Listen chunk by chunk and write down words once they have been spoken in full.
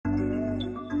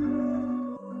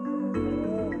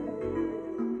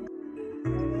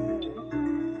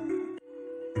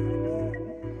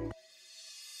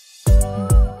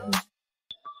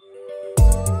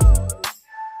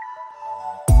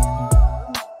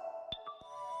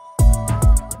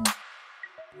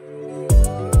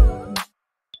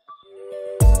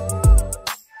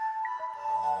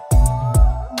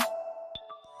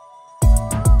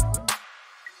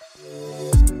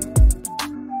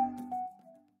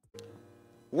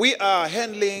We are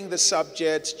handling the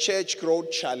subject Church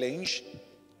Growth Challenge,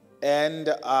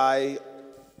 and I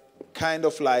kind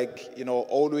of like,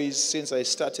 always since I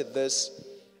started this,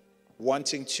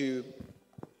 wanting to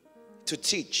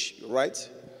teach, right?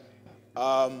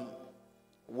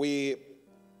 We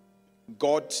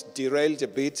got derailed a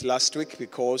bit last week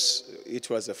because it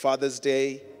was a Father's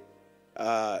Day,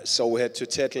 so we had to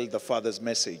tackle the Father's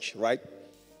message, right?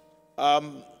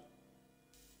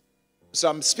 So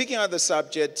I'm speaking on the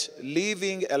subject,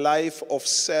 living a life of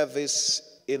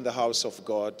service in the house of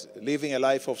God. Living a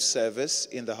life of service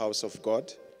in the house of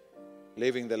God.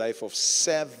 Living the life of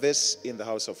service in the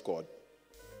house of God.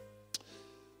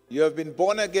 You have been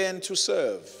born again to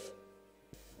serve.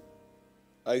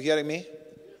 Are you hearing me?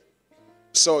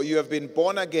 So you have been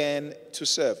born again to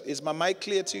serve. Is my mic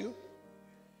clear to you?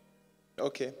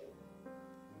 Okay.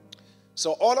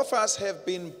 So all of us have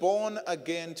been born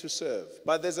again to serve.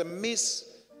 But there's a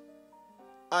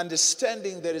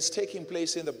misunderstanding that is taking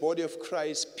place in the body of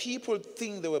Christ. People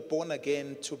think they were born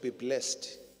again to be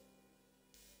blessed.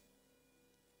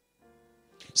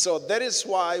 So that is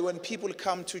why when people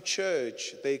come to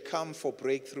church, they come for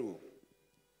breakthrough.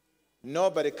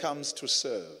 Nobody comes to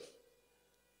serve.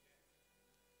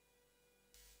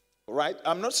 Right?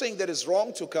 I'm not saying that it's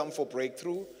wrong to come for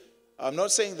breakthrough. I'm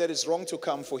not saying that it's wrong to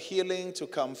come for healing, to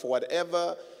come for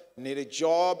whatever. You need a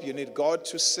job, you need God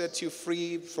to set you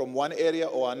free from one area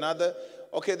or another.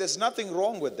 Okay, there's nothing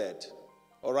wrong with that.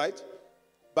 All right?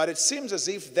 But it seems as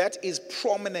if that is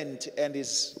prominent and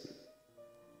is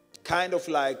kind of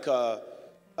like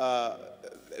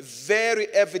very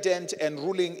evident and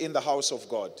ruling in the house of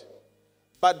God.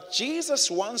 But Jesus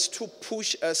wants to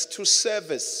push us to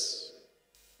service,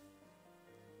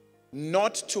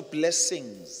 not to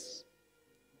blessings.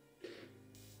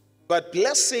 But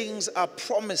blessings are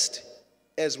promised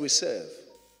as we serve.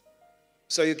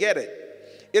 So you get it.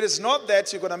 It is not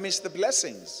that you're going to miss the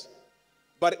blessings.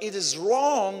 But it is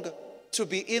wrong to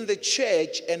be in the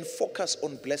church and focus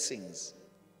on blessings.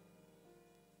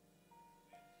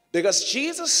 Because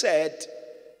Jesus said,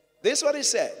 this is what he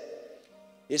said.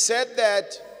 He said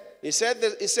that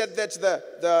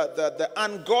the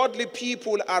ungodly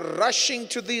people are rushing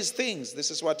to these things.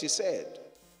 This is what he said.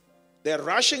 They're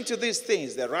rushing to these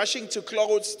things. They're rushing to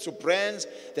clothes, to brands.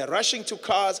 They're rushing to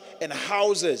cars and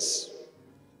houses.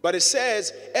 But it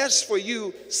says, as for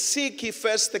you, seek ye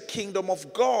first the kingdom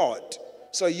of God.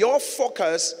 So your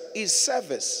focus is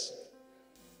service.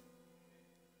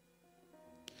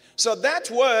 So that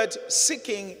word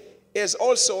seeking is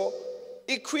also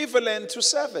equivalent to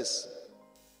service.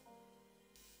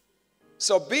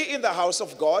 So be in the house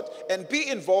of God and be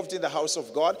involved in the house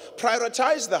of God.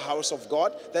 Prioritize the house of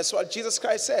God. That's what Jesus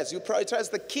Christ says. You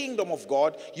prioritize the kingdom of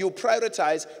God. You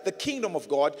prioritize the kingdom of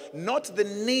God, not the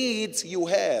needs you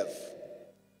have.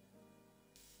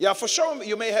 Yeah, for sure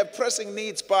you may have pressing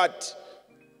needs, but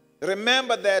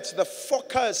remember that the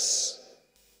focus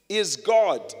is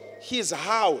God, His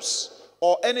house,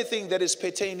 or anything that is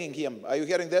pertaining Him. Are you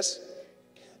hearing this?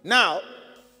 Now,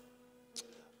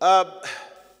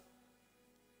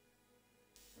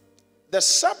 the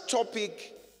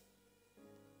subtopic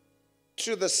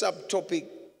to the subtopic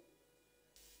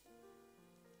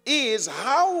is,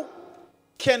 how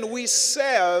can we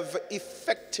serve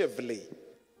effectively?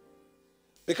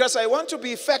 Because I want to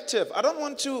be effective. I don't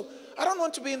want to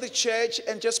be in the church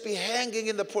and just be hanging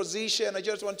in the position. I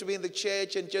just want to be in the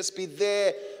church and just be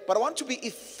there. But I want to be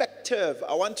effective.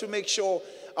 I want to make sure,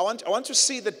 I want to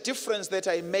see the difference that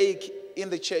I make in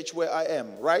the church where I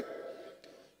am, right?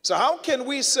 So how can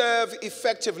we serve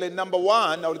effectively? Number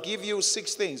one, I'll give you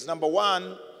 6 things. Number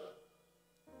one,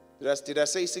 did I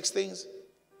say 6 things?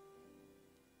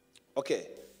 Okay.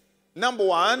 Number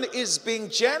one is being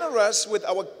generous with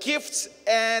our gifts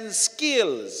and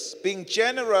skills. Being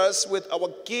generous with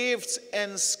our gifts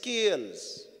and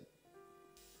skills.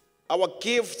 Our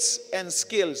gifts and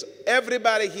skills.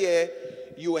 Everybody here,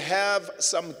 you have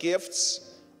some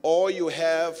gifts or you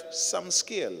have some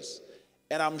skills.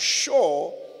 And I'm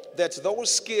sure that those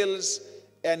skills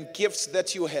and gifts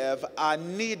that you have are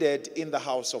needed in the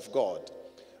house of God.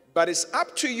 But it's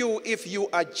up to you if you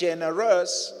are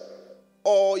generous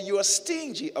or you are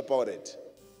stingy about it.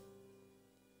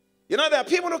 You know, there are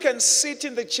people who can sit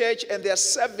in the church and their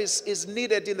service is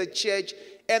needed in the church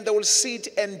and they will sit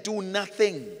and do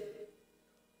nothing.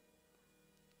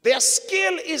 Their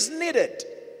skill is needed.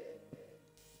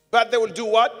 But they will do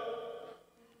what?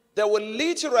 They will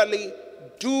literally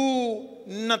do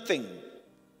nothing.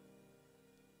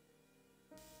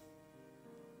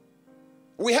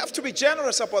 We have to be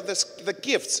generous about the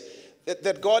gifts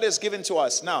that God has given to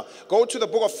us. Now, go to the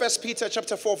book of 1 Peter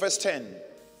chapter 4, verse 10.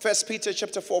 1 Peter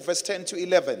chapter 4, verse 10 to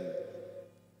 11.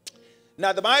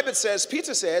 Now the Bible says,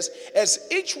 Peter says, as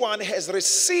each one has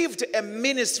received a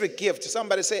ministry gift.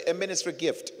 Somebody say a ministry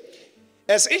gift.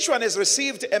 As each one has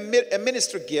received a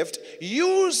ministry gift,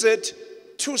 use it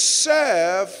to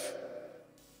serve.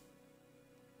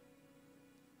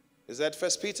 Is that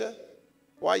 1 Peter?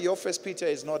 Why your 1 Peter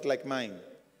is not like mine?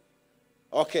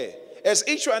 Okay. As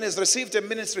each one has received a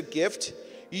ministry gift,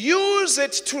 use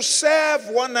it to serve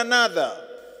one another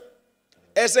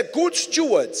as a good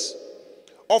stewards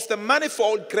of the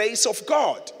manifold grace of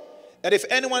God. And if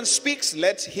anyone speaks,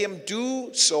 let him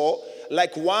do so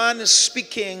like one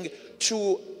speaking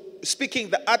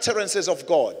the utterances of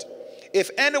God. If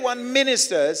anyone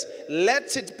ministers,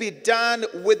 let it be done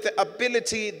with the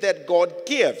ability that God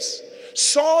gives,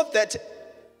 so that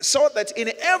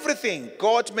in everything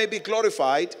God may be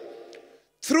glorified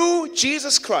through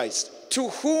Jesus Christ, to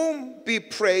whom be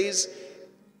praise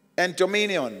and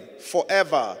dominion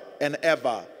forever and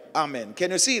ever. Amen.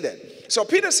 Can you see that? So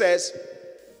Peter says,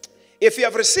 if you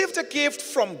have received a gift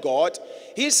from God,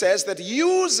 he says that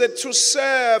use it to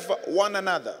serve one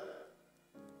another.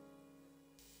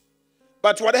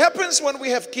 But what happens when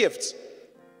we have gifts?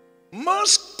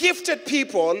 Most gifted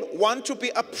people want to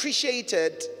be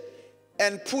appreciated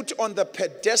and put on the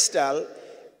pedestal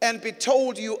and be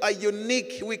told you are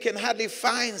unique. We can hardly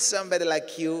find somebody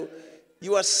like you.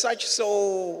 You are such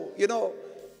so, are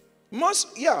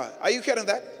you hearing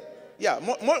that? Yeah,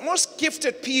 most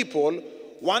gifted people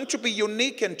want to be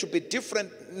unique and to be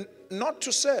different, not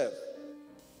to serve.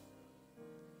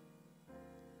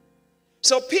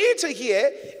 So Peter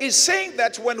here is saying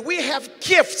that when we have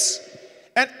gifts,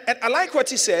 and I like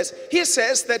what he says. He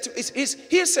says that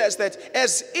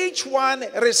as each one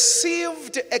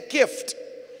received a gift,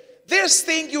 this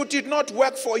thing you did not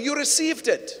work for, you received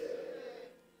it.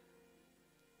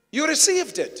 You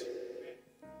received it.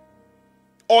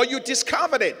 Or you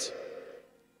discovered it.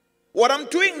 What I'm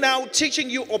doing now, teaching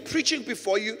you or preaching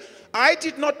before you, I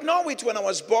did not know it when I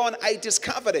was born. I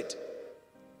discovered it.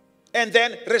 And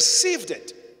then received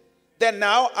it. Then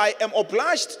now I am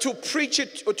obliged to preach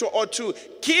it or to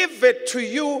give it to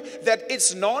you, that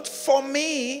it's not for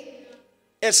me.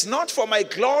 It's not for my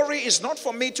glory. It's not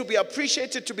for me to be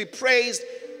appreciated, to be praised.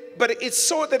 But it's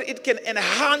so that it can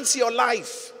enhance your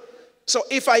life. So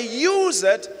if I use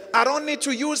it, I don't need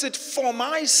to use it for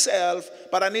myself,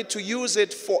 but I need to use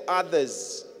it for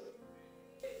others.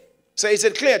 So is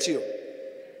it clear to you?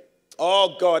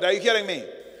 Oh God, are you hearing me?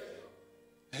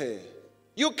 Hey.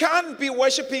 You can't be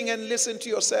worshiping and listen to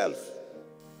yourself.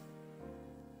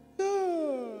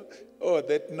 Oh,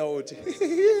 that note.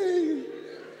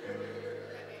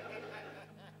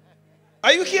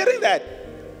 Are you hearing that?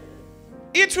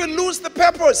 It will lose the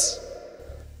purpose.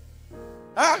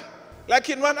 Huh? Like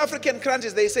in one African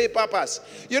countries, they say purpose.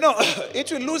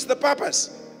 It will lose the purpose.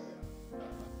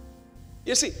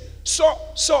 You see, so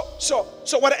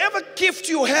whatever gift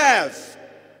you have,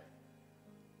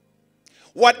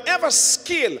 whatever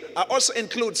skill, I also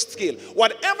include skill.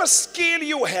 Whatever skill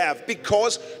you have,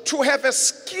 because to have a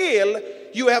skill,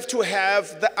 you have to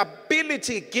have the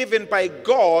ability given by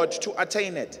God to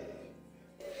attain it.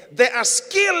 There are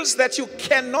skills that you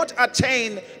cannot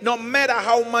attain no matter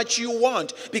how much you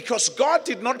want, because God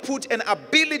did not put an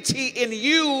ability in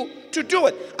you to do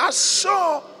it. I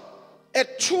saw a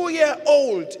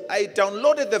 2-year-old, I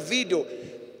downloaded the video,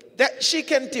 that she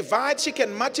can divide, she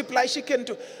can multiply, she can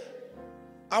do.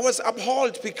 I was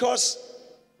appalled because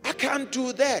I can't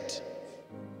do that.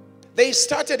 They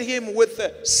started him with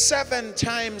 7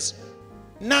 times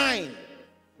 9.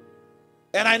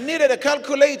 And I needed a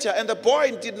calculator, and the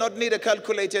boy did not need a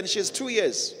calculator, and she's 2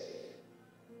 years.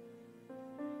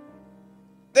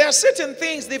 There are certain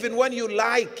things, even when you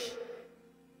like.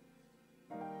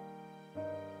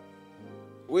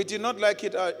 We do not like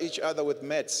each other with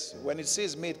maths. When it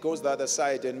sees me, it goes the other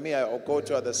side, and me, I'll go to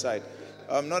the other side.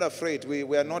 I'm not afraid. We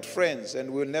are not friends, and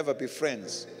we'll never be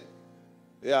friends.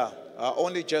 Yeah, I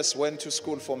only just went to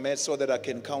school for maths so that I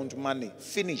can count money.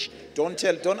 Finish. Don't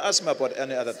ask me about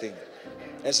any other thing.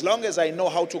 As long as I know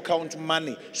how to count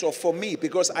money. So for me,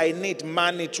 because I need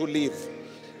money to live,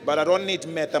 but I don't need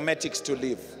mathematics to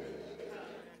live.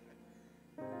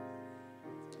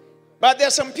 But there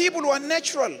are some people who are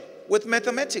natural with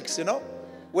mathematics,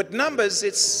 With numbers,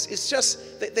 it's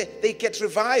just, they get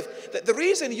revived. The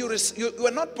reason you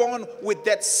are not born with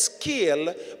that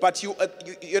skill, but you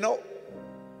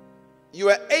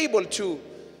are able to,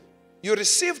 you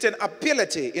received an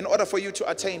ability in order for you to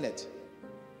attain it.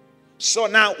 So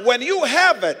now, when you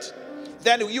have it,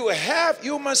 then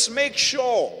you must make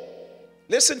sure.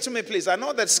 Listen to me, please. I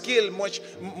know that skill,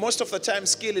 most of the time,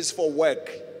 skill is for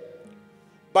work.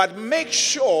 But make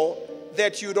sure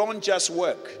that you don't just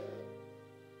work.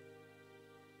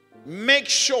 Make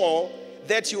sure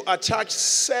that you attach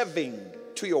serving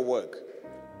to your work.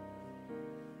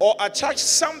 Or attach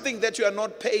something that you are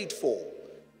not paid for.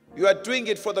 You are doing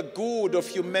it for the good of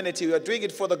humanity. You are doing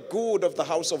it for the good of the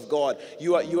house of God.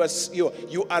 You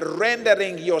are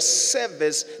rendering your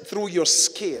service through your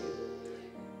skill.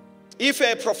 If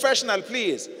you're a professional,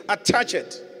 please attach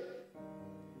it.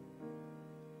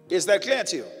 Is that clear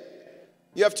to you?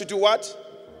 You have to do what?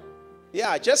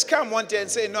 Yeah, just come one day and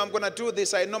say, no, I'm going to do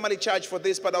this. I normally charge for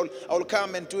this, but I'll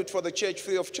come and do it for the church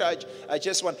free of charge.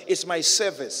 It's my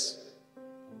service.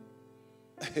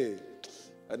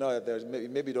 I know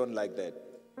maybe you don't like that.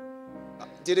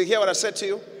 Did you hear what I said to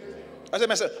you? I said to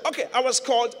myself, okay, I was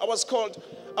called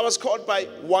by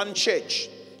one church.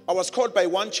 I was called by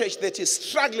one church that is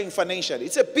struggling financially.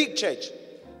 It's a big church.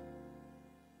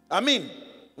 I mean,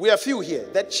 we are few here.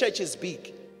 That church is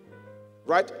big.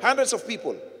 Right? Hundreds of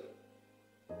people.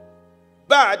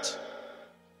 But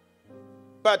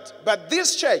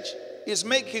this church is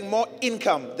making more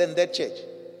income than that church.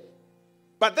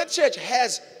 But that church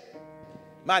has,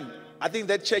 man, I think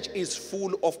that church is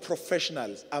full of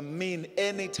professionals. I mean,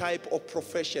 any type of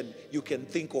profession you can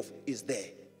think of is there.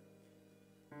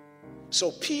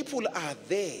 So people are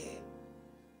there,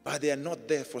 but they are not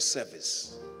there for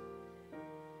service.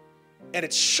 And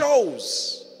it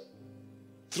shows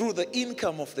through the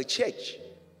income of the church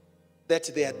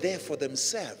that they are there for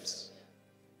themselves,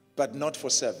 but not for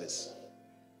service.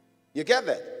 You get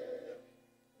that?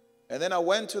 And then I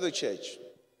went to the church.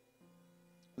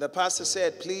 The pastor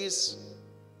said, please,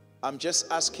 I'm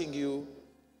just asking you,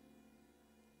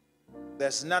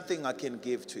 there's nothing I can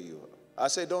give to you. I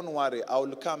said, don't worry, I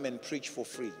will come and preach for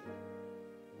free.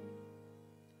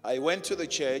 I went to the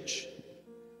church,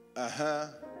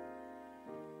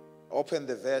 opened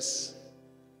the verse,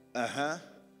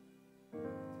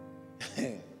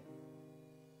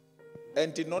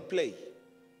 and did not play.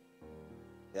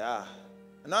 Yeah.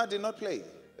 No, I did not play.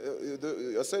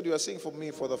 I said you are singing for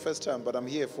me for the first time, but I'm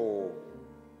here for,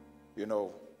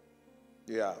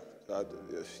 yeah.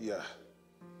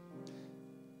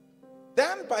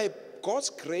 Then by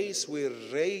God's grace, we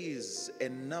raise a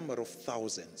number of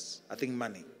thousands. I think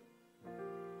money.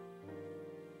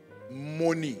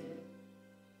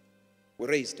 We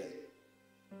raised it.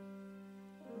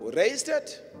 We raised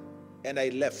it, and I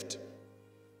left.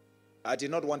 I did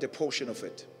not want a portion of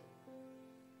it.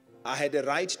 I had a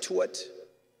right to it.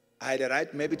 I had a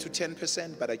right maybe to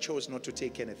 10%, but I chose not to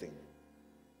take anything.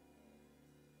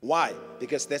 Why?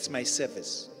 Because that's my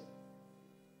service.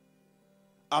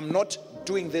 I'm not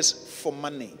doing this for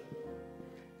money.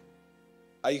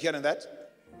 Are you hearing that?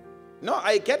 No,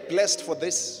 I get blessed for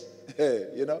this,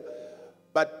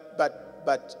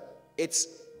 But it's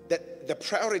the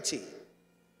priority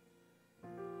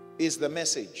is the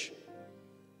message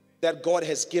that God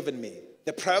has given me.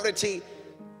 The priority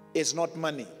is not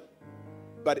money,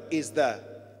 but is the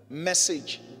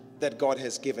message that God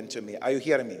has given to me. Are you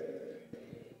hearing me?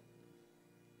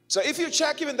 So if you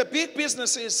check even the big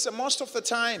businesses, most of the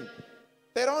time,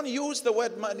 they don't use the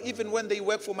word money. Even when they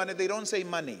work for money, they don't say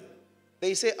money.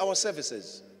 They say our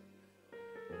services.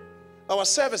 Our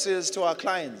services to our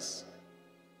clients.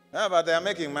 Yeah, but they are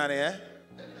making money, eh?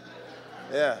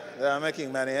 Yeah, they are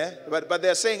making money, eh? But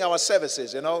they're saying our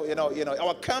services,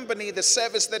 our company, the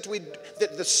service that we,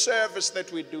 the service that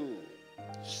we do.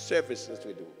 Service that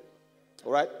we do.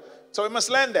 All right? So we must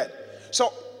learn that.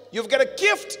 So you've got a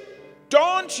gift.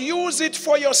 Don't use it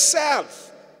for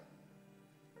yourself.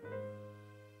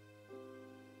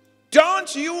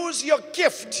 Don't use your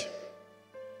gift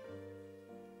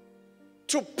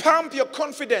to pump your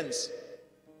confidence.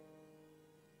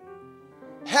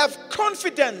 Have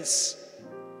confidence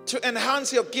to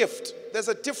enhance your gift. There's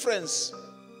a difference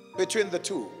between the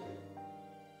two.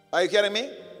 Are you getting me?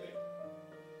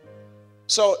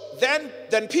 So then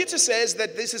Peter says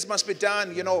that this must be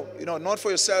done, not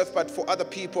for yourself, but for other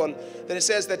people. Then he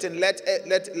says that let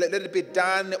it be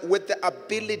done with the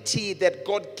ability that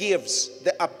God gives.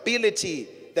 The ability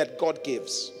that God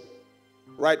gives.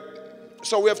 Right?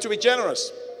 So we have to be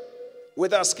generous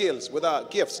with our skills, with our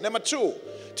gifts. Number 2,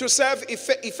 to serve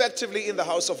effectively in the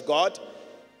house of God,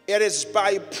 it is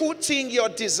by putting your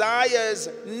desires,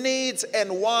 needs,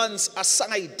 and wants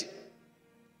aside.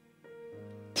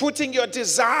 Putting your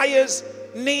desires,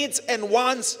 needs, and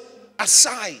wants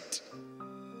aside.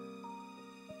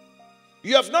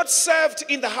 You have not served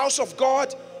in the house of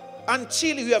God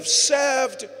until you have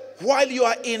served while you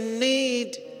are in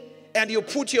need, and you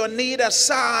put your need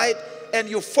aside and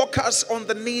you focus on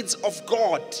the needs of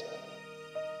God.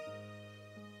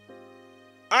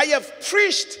 I have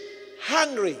preached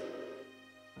hungry,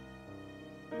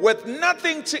 with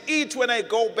nothing to eat when I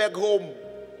go back home,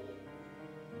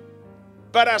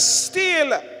 but I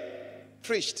still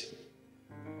preached.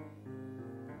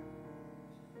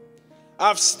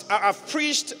 I've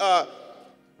preached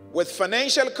with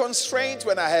financial constraints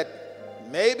when I had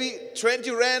maybe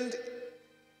 20 rand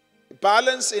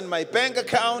balance in my bank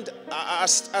account. I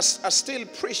still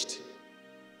preached.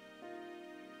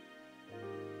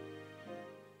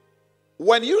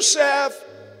 When you serve,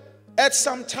 at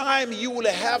some time you will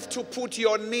have to put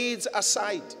your needs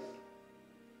aside.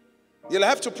 You'll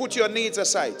have to put your needs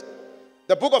aside.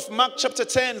 The book of Mark chapter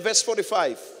 10 verse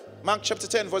 45. Mark chapter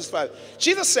 10 verse 5.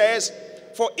 Jesus says,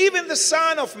 "For even the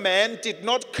Son of Man did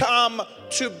not come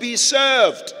to be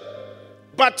served,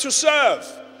 but to serve,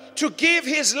 to give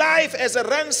his life as a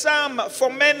ransom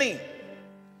for many."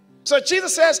 So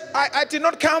Jesus says, I did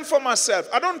not come for myself.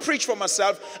 I don't preach for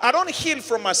myself. I don't heal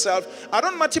for myself. I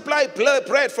don't multiply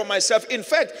bread for myself. In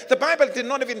fact, the Bible did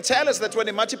not even tell us that when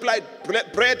he multiplied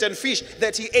bread and fish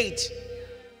that he ate.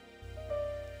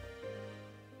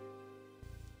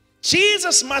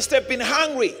 Jesus must have been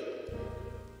hungry.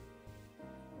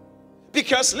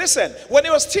 Because listen, when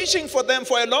he was teaching for them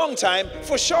for a long time,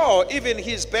 for sure, even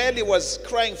his belly was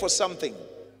crying for something.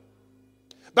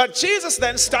 But Jesus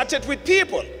then started with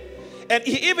people. And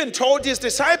he even told his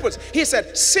disciples, he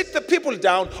said, sit the people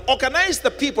down, organize the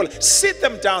people, sit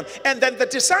them down. And then the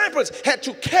disciples had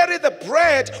to carry the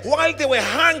bread while they were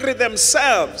hungry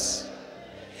themselves.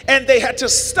 And they had to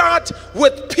start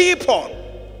with people.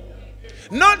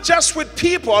 Not just with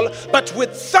people, but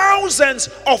with thousands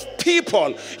of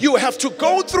people. You have to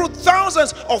go through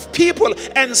thousands of people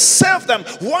and serve them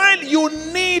while you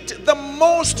need the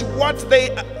most what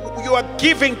you are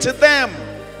giving to them.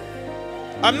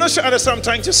 I'm not sure that's what I'm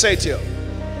trying to say to you.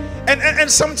 And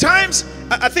sometimes,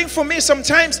 I think for me,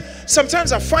 sometimes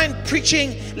I find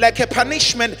preaching like a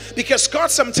punishment, because God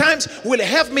sometimes will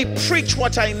have me preach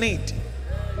what I need.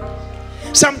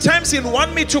 Sometimes he'll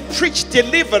want me to preach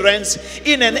deliverance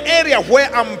in an area where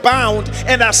I'm bound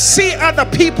and I see other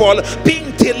people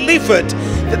being delivered.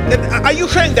 Are you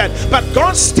hearing that? But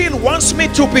God still wants me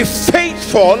to be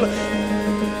faithful.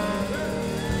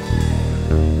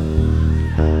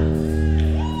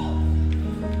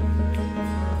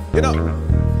 You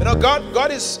know,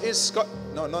 God is God.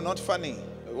 No, not funny.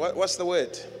 What's the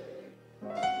word?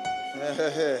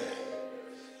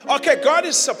 Okay, God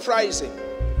is surprising.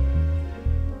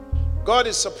 God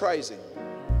is surprising.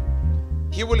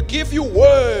 He will give you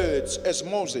words as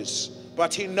Moses,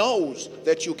 but he knows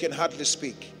that you can hardly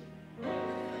speak.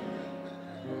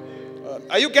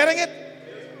 Are you getting it?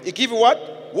 He give you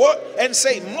what? What? And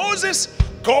say, Moses,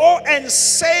 go and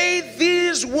say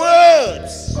these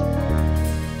words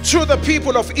to the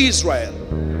people of Israel.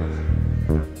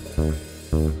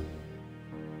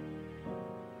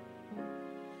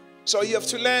 So you have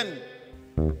to learn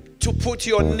to put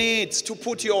your needs, to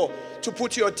put your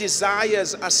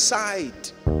desires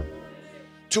aside,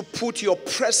 to put your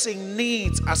pressing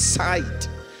needs aside,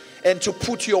 and to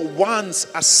put your wants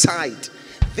aside.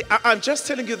 I'm just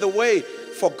telling you the way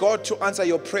for God to answer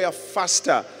your prayer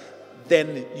faster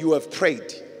than you have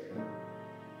prayed.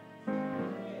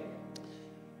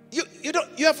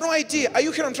 You have no idea. Are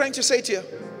you hearing what I'm trying to say to you?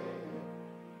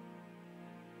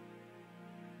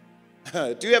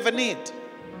 Do you have a need?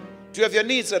 Do you have your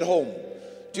needs at home?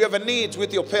 Do you have a need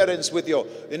with your parents, with your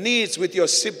needs with your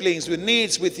siblings, with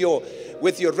needs with your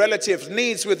relatives,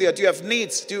 needs with your, do you have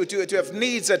needs? Do you have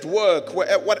needs at work?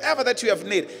 Whatever that you have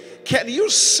need. Can you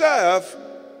serve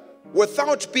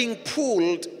without being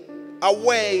pulled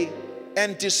away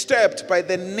and disturbed by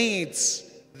the needs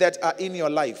that are in your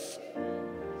life?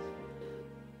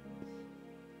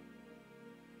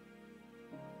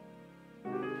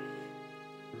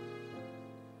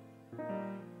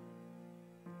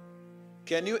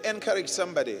 Can you encourage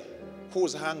somebody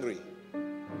who's hungry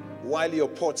while your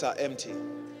pots are empty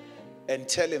and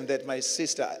tell him that, my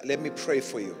sister, let me pray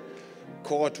for you.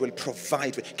 God will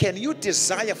provide. Can you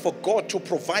desire for God to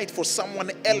provide for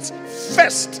someone else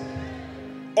first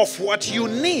of what you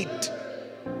need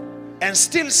and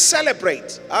still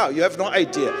celebrate? You have no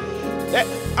idea.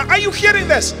 Are you hearing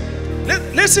this?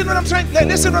 Listen what I'm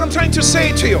trying to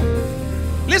say to you.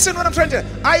 Listen what I'm trying to.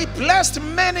 I blessed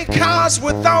many cars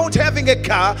without having a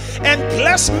car, and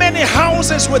blessed many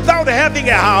houses without having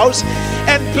a house,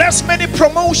 and blessed many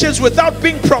promotions without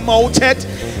being promoted.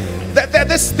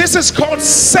 This is called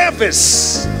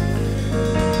service.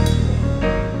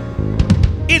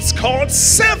 It's called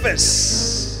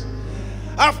service.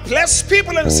 I've blessed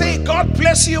people and say, God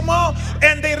bless you more,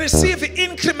 and they receive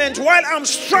increment while I'm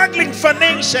struggling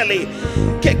financially.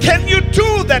 Can you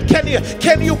do that?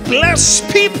 Can you bless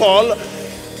people?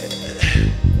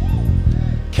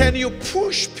 Can you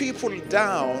push people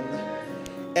down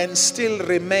and still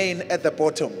remain at the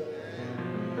bottom?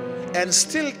 And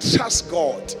still trust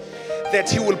God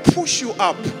that He will push you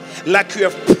up like you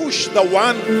have pushed the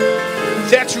one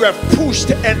that you have pushed,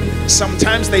 and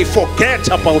sometimes they forget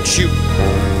about you.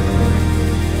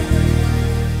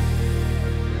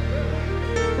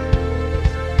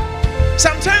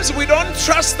 Sometimes we don't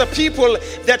trust the people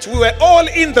that we were all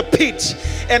in the pit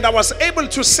and I was able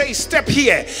to say, step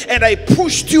here, and I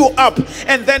pushed you up,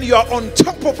 and then you are on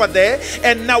top over there,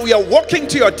 and now you are walking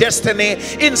to your destiny.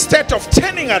 Instead of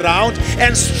turning around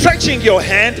and stretching your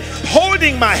hand,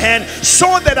 holding my hand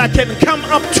so that I can come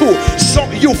up to, so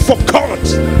you forgot.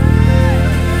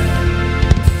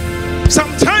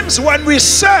 Sometimes when we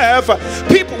serve,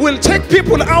 people will take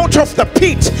people out of the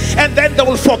pit, and then they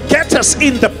will forget us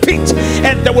in the pit,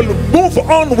 and they will move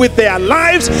on with their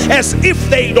lives as if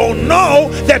they don't know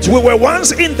that we were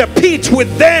once in the pit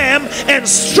with them and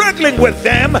struggling with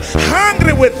them,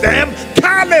 hungry with them,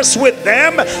 careless with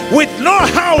them, with no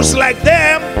house like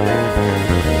them.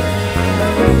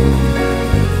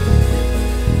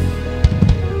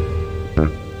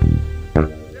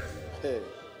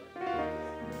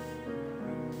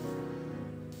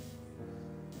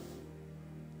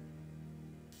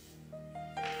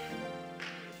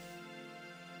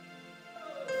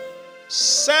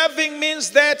 Serving means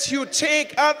that you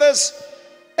take others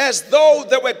as though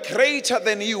they were greater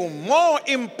than you, more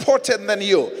important than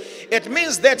you. It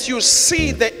means that you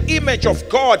see the image of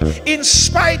God in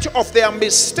spite of their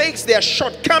mistakes, their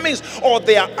shortcomings, or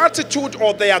their attitude,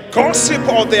 or their gossip,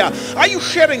 or their... Are you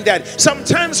hearing that?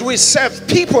 Sometimes we serve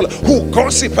people who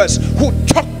gossip us, who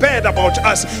talk bad about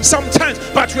us sometimes,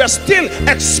 but we are still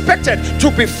expected to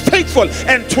be faithful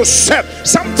and to serve.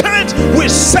 Sometimes we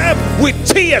serve with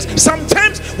tears.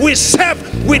 Sometimes we serve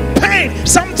with pain.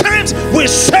 Sometimes we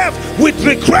serve with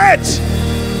regret.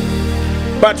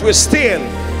 But we still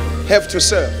have to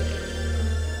serve.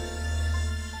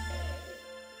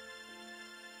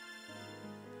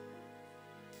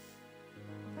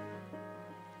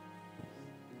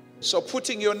 So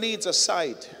putting your needs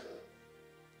aside,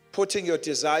 putting your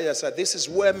desires aside, this is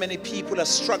where many people are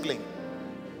struggling.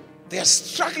 They are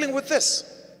struggling with this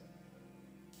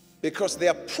because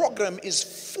their program is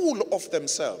full of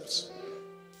themselves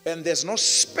and there's no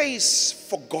space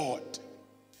for God.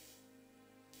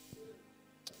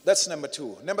 That's number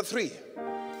two. Number three,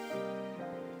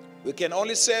 we can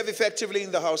only serve effectively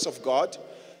in the house of God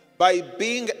by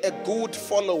being a good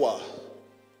follower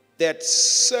that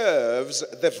serves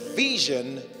the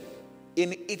vision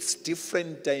in its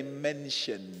different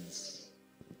dimensions.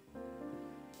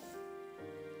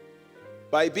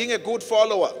 By being a good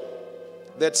follower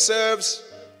that serves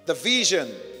the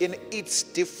vision in its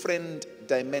different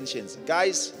dimensions.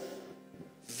 Guys,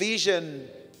 vision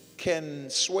can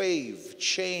swerve,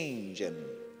 change, and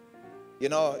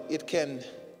it can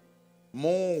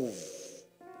move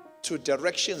to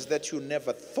directions that you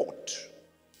never thought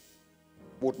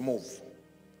would move.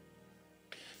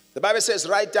 The Bible says,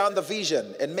 write down the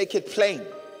vision and make it plain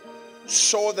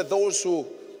so that those who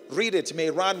read it may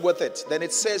run with it. Then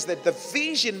it says that the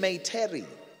vision may tarry.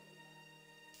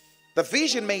 The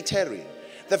vision may tarry.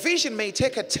 The vision may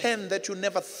take a turn that you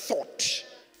never thought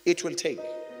it will take.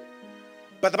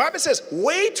 But the Bible says,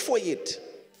 wait for it.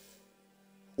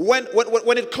 When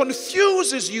it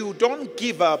confuses you, don't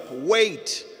give up.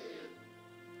 Wait.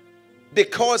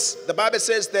 Because the Bible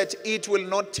says that it will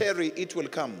not tarry, it will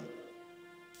come.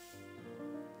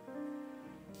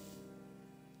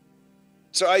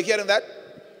 So are you hearing that?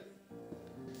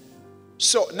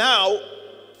 So now,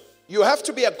 you have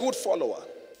to be a good follower.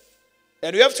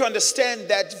 And you have to understand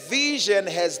that vision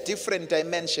has different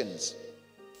dimensions.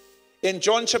 In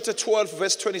John chapter 12,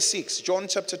 verse 26, John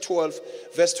chapter 12,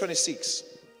 verse 26,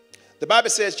 the Bible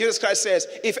says, Jesus Christ says,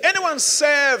 if anyone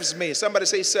serves me, somebody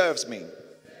say serves me.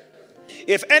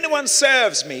 If anyone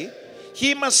serves me,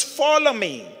 he must follow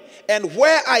me. And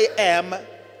where I am,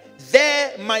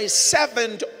 there my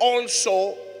servant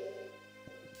also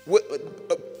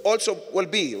will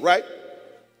be, right?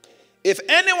 If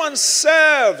anyone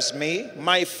serves me,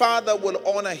 my Father will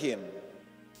honor him.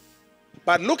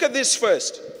 But look at this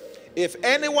first. If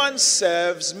anyone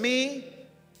serves me,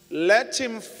 let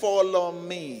him follow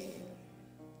me.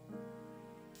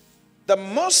 The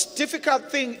most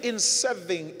difficult thing in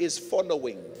serving is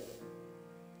following.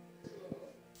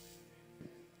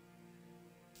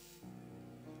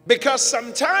 Because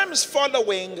sometimes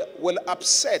following will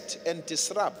upset and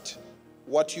disrupt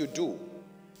what you do.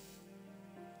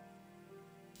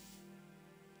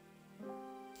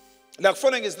 Like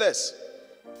following is this.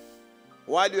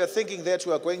 While you are thinking that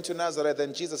we are going to Nazareth,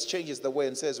 then Jesus changes the way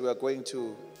and says we are going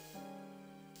to,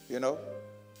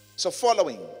 So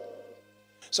following.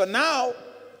 So now,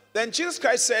 then Jesus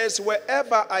Christ says,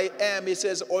 wherever I am, he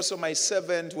says, also my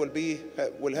servant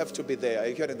will have to be there. Are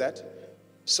you hearing that?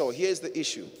 So here's the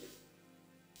issue.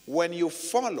 When you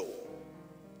follow,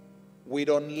 we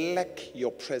don't lack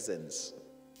your presence.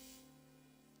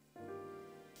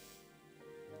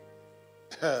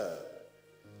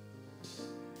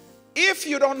 If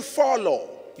you don't follow,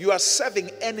 you are serving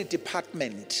any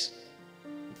department.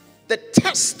 The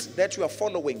test that you are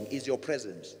following is your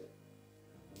presence.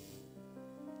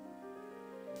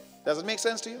 Does it make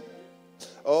sense to you?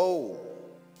 Oh.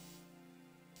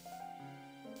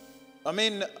 I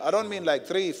mean, I don't mean like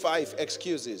 3, 5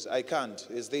 excuses. I can't.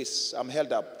 Is this? I'm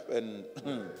held up and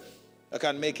I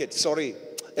can't make it. Sorry.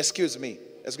 Excuse me.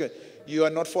 Excuse me. You are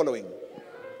not following.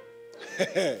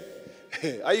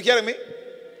 Are you hearing me?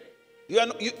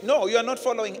 No, you are not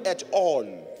following at all.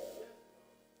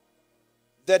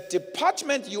 The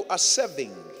department you are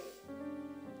serving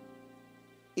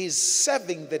is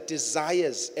serving the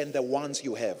desires and the wants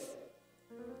you have.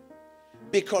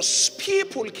 Because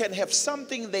people can have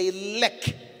something they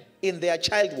lack in their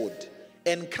childhood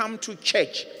and come to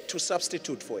church to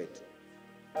substitute for it.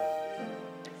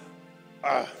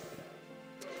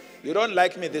 You don't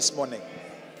like me this morning.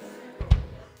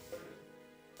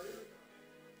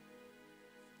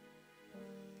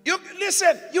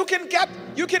 Listen, you can get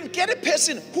a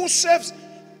person who serves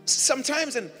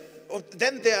sometimes, and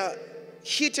then there are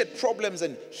heated problems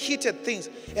and heated things,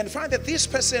 and find that this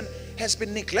person has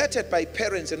been neglected by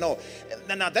parents and all.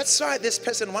 Now that's why this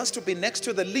person wants to be next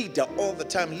to the leader all the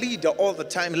time, leader all the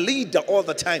time, leader all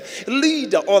the time,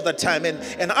 leader all the time.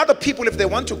 And other people, if they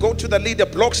want to go to the leader,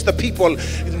 blocks the people.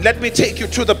 Let me take you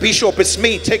to the bishop. It's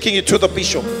me taking you to the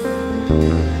bishop.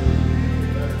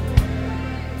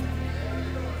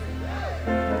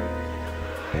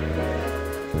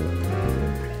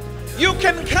 You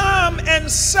can come and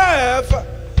serve,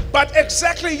 but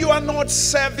exactly you are not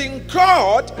serving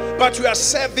God, but you are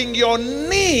serving your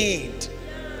need.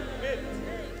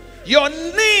 Your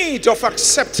need of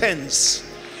acceptance.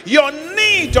 Your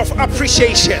need of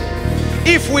appreciation.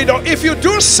 If you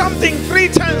do something 3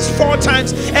 times, 4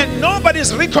 times, and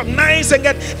nobody's recognizing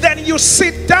it, then you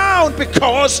sit down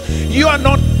because you are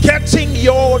not getting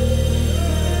your...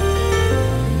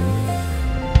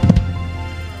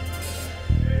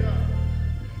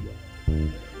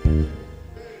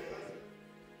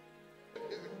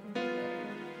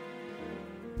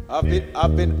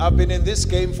 I've been in this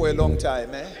game for a long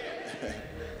time, eh?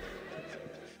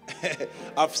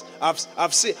 I've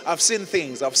seen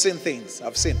things. I've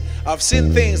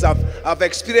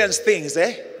experienced things,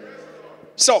 eh?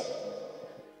 So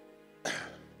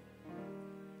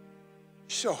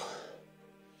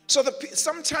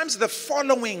sometimes the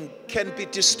following can be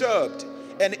disturbed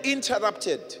and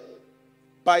interrupted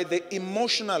by the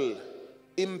emotional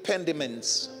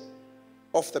impediments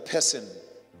of the person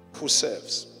who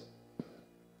serves.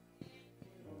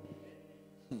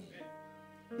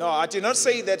 No, I did not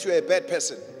say that you are a bad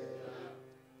person.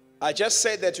 I just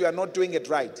said that you are not doing it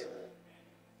right.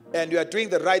 And you are doing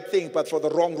the right thing, but for the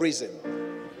wrong reason.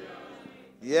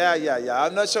 Yeah.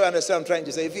 I'm not sure I understand what I'm trying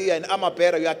to say. If you are an armor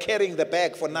bearer, you are carrying the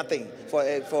bag for nothing, for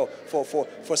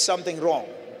something wrong.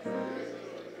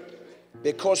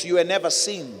 Because you were never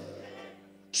seen.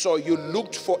 So you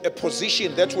looked for a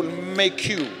position that will make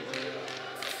you.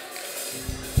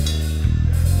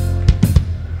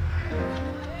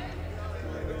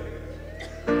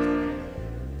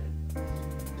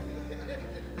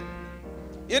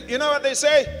 You know what they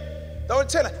say? They will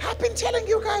tell, I've been telling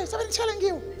you guys, I've been telling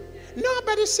you.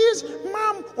 Nobody sees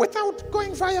mom without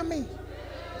going via me.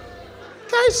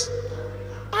 Guys,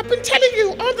 I've been telling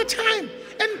you all the time.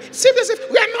 And it seems as if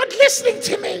we are not listening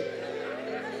to me.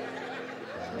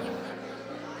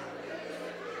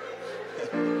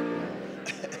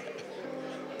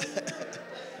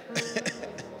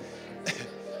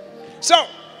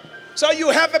 So you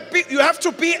have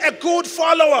to be a good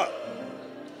follower.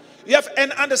 You have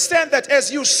and understand that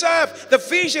as you serve, the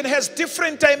vision has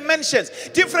different dimensions.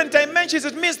 Different dimensions,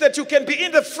 it means that you can be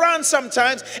in the front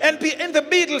sometimes, and be in the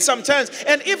middle sometimes,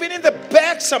 and even in the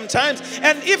back sometimes,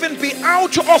 and even be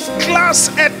out of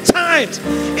class at times.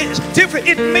 It's different.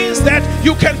 It means that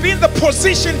you can be in the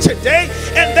position today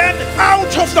and then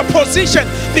out of the position,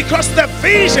 because the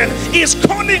vision is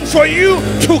calling for you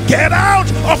to get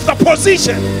out of the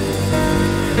position.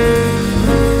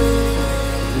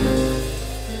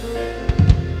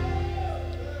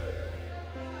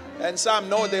 And some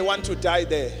know they want to die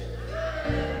there.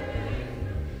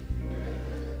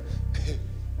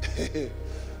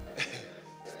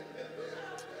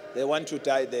 They want to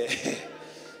die there. Yeah.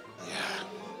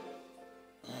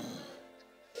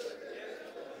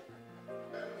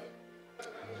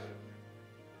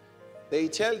 They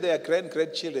tell their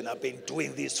grandchildren, I've been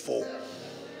doing this for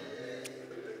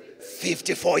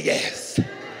 54 years.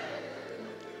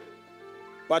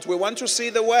 But we want to see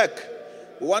the work.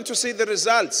 We want to see the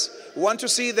results. We want to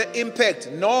see the impact.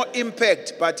 No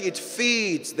impact, but it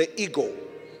feeds the ego.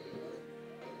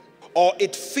 Or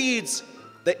it feeds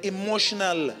the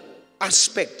emotional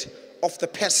aspect of the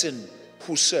person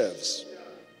who serves.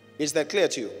 Is that clear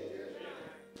to you?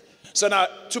 So now,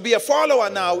 to be a follower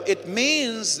now, it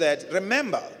means that,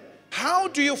 remember, how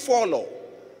do you follow?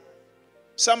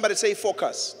 Somebody say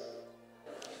focus.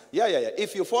 Yeah.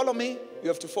 If you follow me, you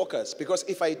have to focus. Because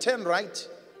if I turn right,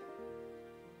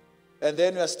 and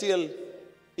then you are still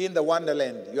in the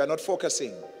wonderland, you are not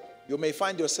focusing, you may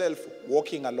find yourself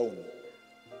walking alone.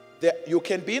 You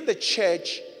can be in the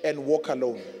church and walk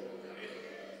alone.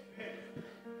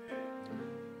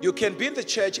 You can be in the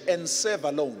church and serve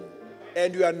alone,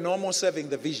 and you are no more serving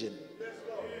the vision.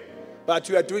 But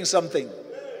you are doing something,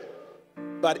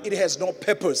 but it has no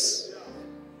purpose.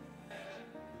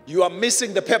 You are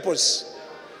missing the purpose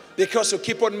because you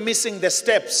keep on missing the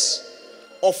steps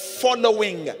of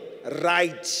following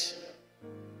right.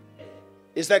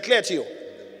 Is that clear to you?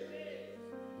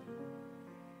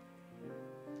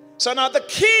 So now the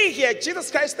key here,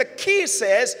 Jesus Christ, the key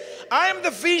says, I am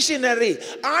the visionary.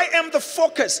 I am the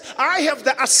focus. I have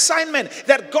the assignment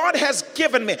that God has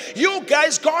given me. You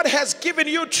guys, God has given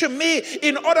you to me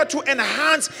in order to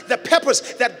enhance the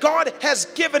purpose that God has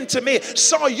given to me.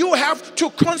 So you have to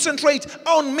concentrate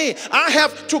on me. I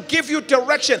have to give you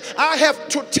direction. I have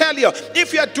to tell you.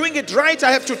 If you are doing it right, I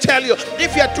have to tell you.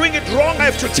 If you are doing it wrong, I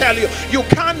have to tell you. You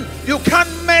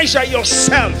can't measure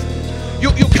yourself.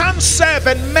 You can't serve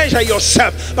and measure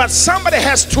yourself, but somebody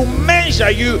has to measure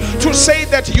you to say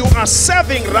that you are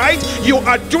serving right, you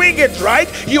are doing it right,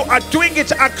 you are doing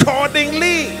it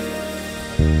accordingly.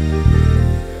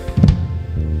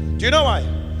 Do you know why?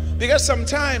 Because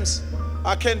sometimes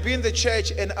I can be in the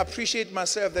church and appreciate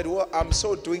myself that, well, I'm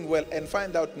so doing well, and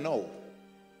find out no.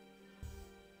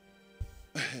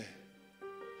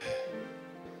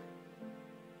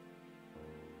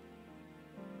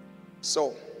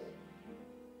 So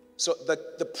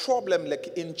the problem,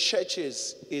 like in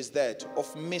churches, is that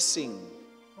of missing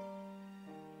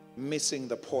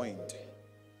the point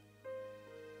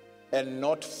and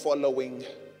not following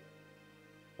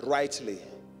rightly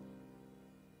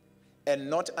and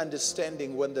not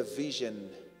understanding when the vision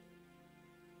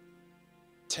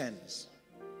turns.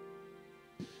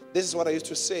 This is what I used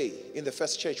to say in the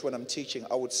first church when I'm teaching.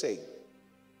 I would say,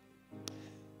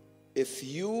 if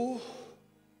you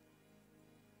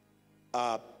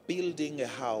are building a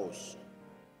house,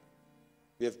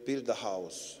 we have built the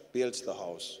house.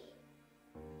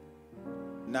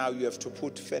 Now you have to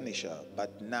put furniture,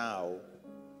 but now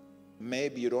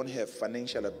maybe you don't have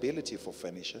financial ability for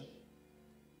furniture.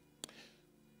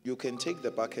 You can take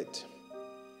the bucket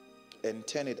and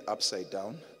turn it upside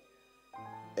down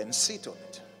and sit on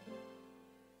it.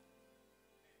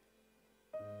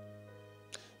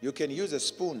 You can use a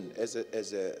spoon as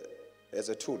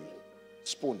a tool.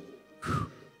 Spoon.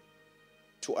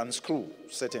 To unscrew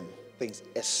certain things.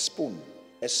 A spoon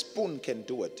can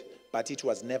do it, but it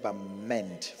was never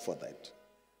meant for that.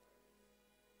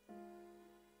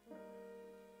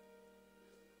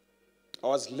 I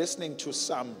was listening to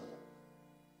some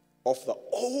of the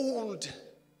old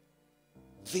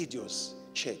videos,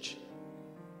 church,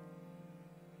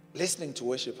 listening to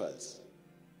worshipers.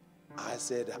 I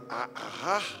said,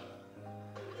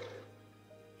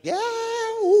 yeah,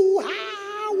 ooh,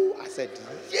 I said,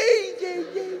 yay.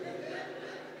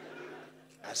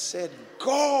 I said,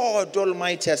 God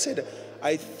Almighty, I said,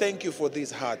 I thank you for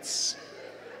these hearts,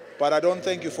 but I don't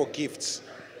thank you for gifts.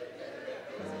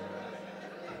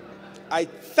 I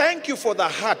thank you for the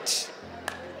heart,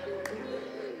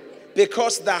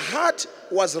 because the heart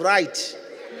was right.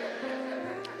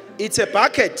 It's a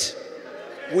bucket.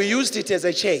 We used it as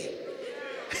a chair.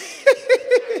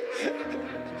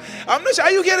 I'm not sure.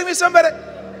 Are you hearing me, somebody?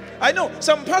 I know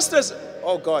some pastors,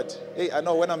 oh God, hey, I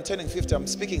know when I'm turning 50, I'm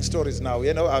speaking stories now,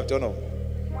 you know, I don't know.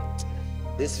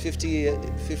 This 50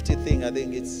 thing, I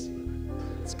think it's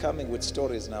coming with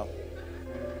stories now.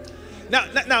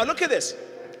 Now look at this.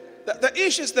 The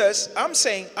issue is this, I'm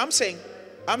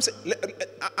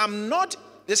not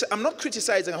Listen, I'm not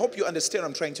criticizing. I hope you understand what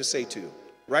I'm trying to say to you,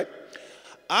 right?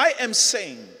 I am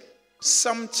saying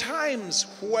sometimes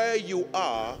where you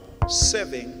are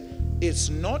serving is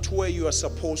not where you are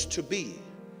supposed to be.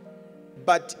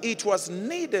 But it was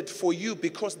needed for you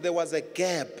because there was a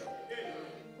gap.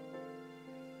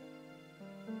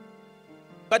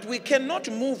 But we cannot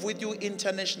move with you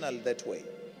international that way.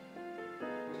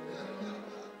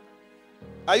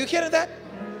 Are you hearing that?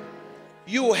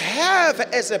 You have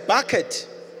as a bucket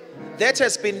that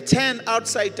has been turned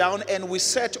upside down and we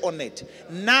sat on it.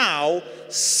 Now,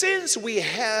 since we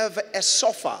have a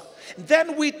sofa,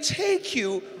 then we take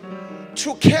you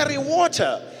to carry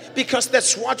water because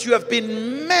that's what you have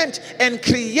been meant and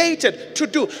created to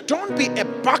do. Don't be a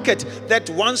bucket that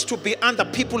wants to be under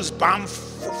people's bum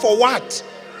for what?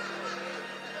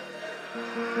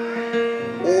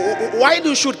 Why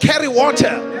you should carry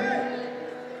water?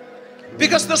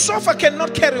 Because the sofa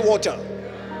cannot carry water.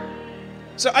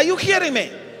 So are you hearing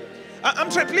me?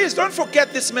 I'm trying, please don't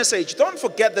forget this message. Don't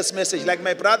forget this message. Like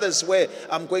my brothers where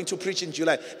I'm going to preach in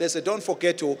July. They said, don't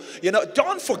forget to,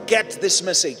 don't forget this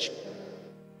message.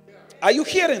 Are you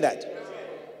hearing that?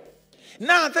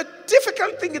 Now, the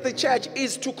difficult thing in the church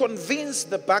is to convince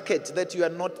the bucket that you are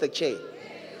not the chair.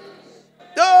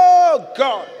 Oh,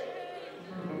 God.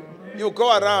 You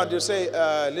go around, you say,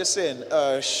 listen,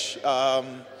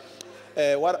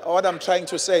 what I'm trying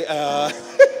to say,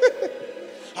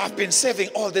 I've been serving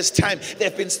all this time.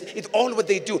 It's all what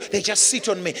they do. They just sit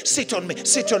on me, sit on me,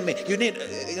 sit on me. You need,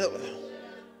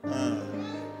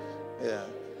 yeah.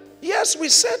 Yes, we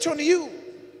sat on you.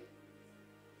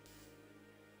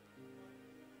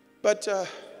 But,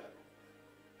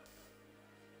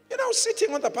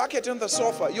 sitting on the bucket on the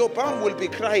sofa, your bum will be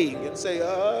crying and say,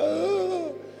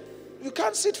 you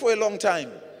can't sit for a long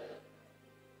time.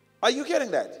 Are you hearing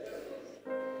that?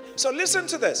 So listen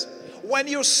to this. When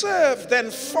you serve, then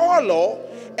follow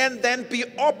and then be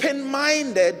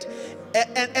open-minded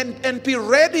and be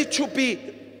ready to be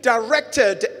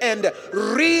directed and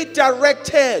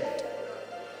redirected.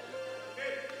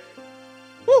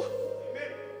 Woo.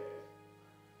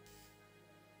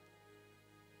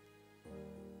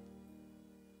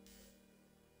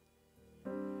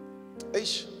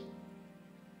 Ish.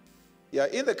 Yeah,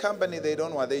 in the company they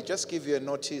don't want. They just give you a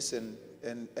notice and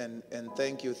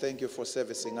thank you for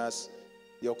servicing us.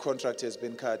 Your contract has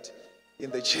been cut. In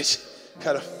the church,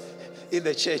 in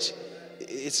the church,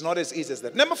 it's not as easy as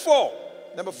that. Number four,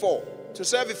 to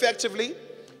serve effectively,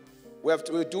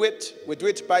 we do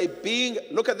it by being,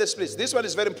 look at this please. This one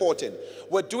is very important.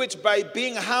 We do it by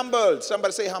being humbled.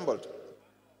 Somebody say humbled.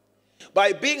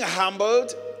 By being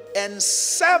humbled and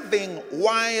serving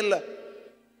while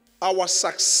our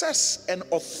success and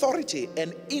authority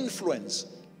and influence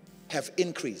have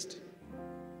increased.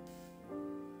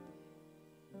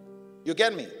 You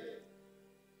get me?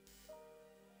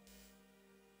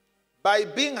 By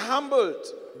being humbled,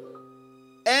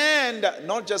 and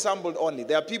not just humbled only.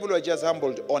 There are people who are just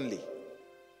humbled only.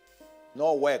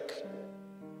 No work.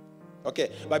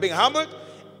 Okay, by being humbled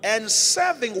and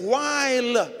serving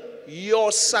while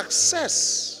your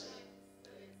success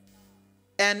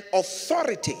and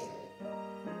authority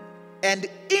and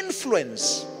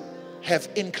influence have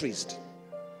increased.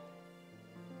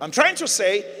 I'm trying to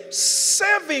say,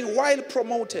 serving while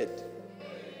promoted.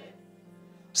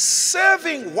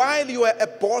 Serving while you are a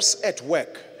boss at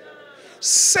work.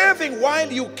 Serving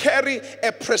while you carry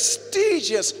a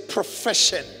prestigious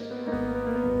profession.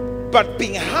 But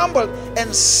being humble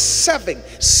and serving.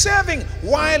 Serving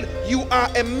while you are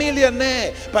a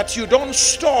millionaire, but you don't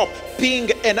stop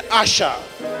being an usher.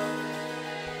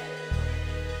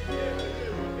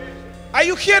 Are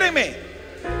you hearing me?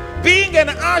 Being an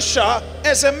usher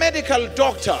as a medical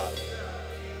doctor.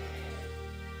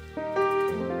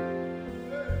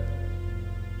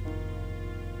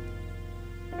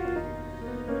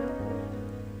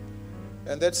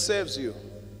 And that serves you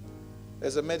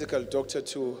as a medical doctor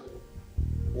too,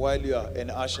 while you are an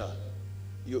usher.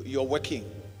 You're working.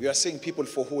 You are seeing people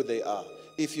for who they are.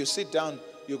 If you sit down,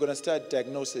 you're going to start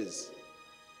diagnoses.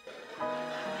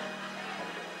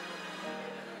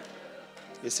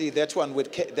 You see that one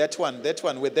with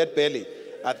that belly.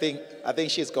 I think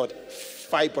she's got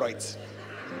fibroids.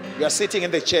 You are sitting in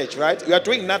the church, right? You are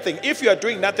doing nothing. If you are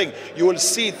doing nothing, you will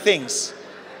see things.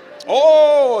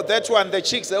 Oh, that one, the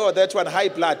cheeks. Oh, that one, high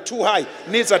blood, too high,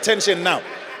 needs attention now.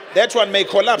 That one may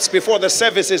collapse before the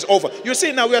service is over. You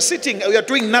see, now we are sitting, we are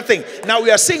doing nothing. Now we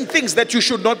are seeing things that you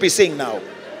should not be seeing now.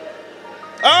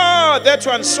 Oh, that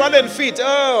one, swollen feet.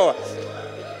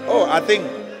 Oh, I think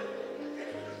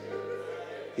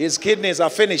his kidneys are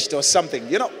finished or something,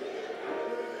 There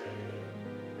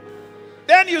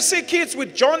Then you see kids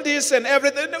with jaundice and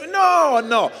everything.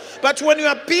 No. But when you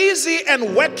are busy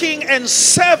and working and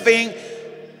serving,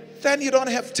 then you don't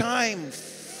have time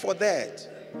for that.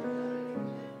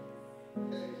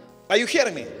 Are you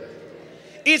hearing me?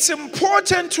 It's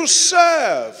important to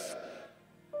serve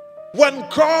when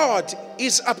God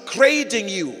is upgrading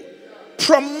you,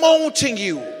 promoting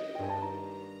you.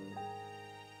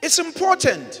 It's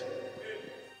important.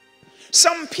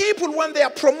 Some people, when they are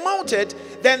promoted,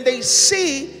 then they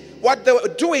see what they're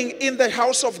doing in the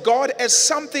house of God as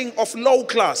something of low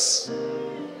class.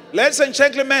 Ladies and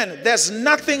gentlemen, there's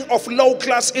nothing of low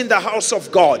class in the house of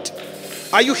God.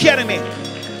 Are you hearing me?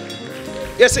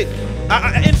 Yes,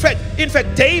 in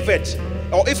fact, David,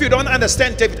 or if you don't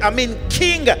understand David, I mean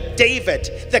King David,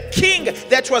 the king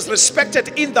that was respected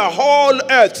in the whole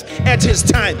earth at his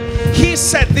time. He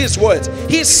said these words.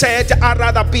 He said, I'd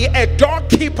rather be a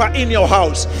doorkeeper in your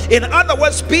house. In other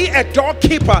words, be a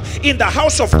doorkeeper in the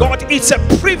house of God. It's a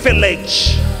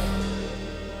privilege.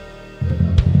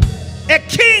 A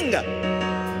king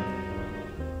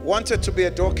wanted to be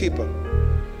a doorkeeper,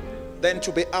 then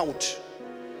to be out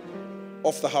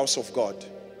of the house of God.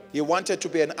 He wanted to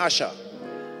be an usher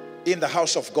in the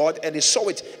house of God, and he saw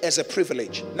it as a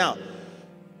privilege. Now,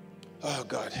 oh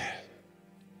God.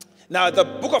 Now, the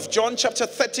book of John chapter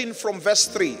 13 from verse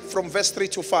 3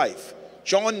 to 5.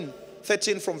 John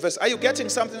 13 from verse. Are you getting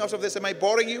something out of this? Am I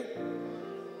boring you?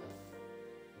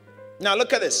 Now,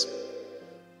 look at this.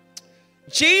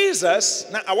 Jesus,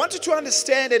 now I want you to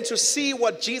understand and to see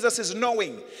what Jesus is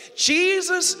knowing.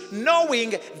 Jesus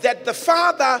knowing that the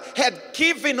Father had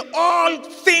given all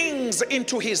things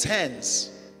into his hands.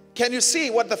 Can you see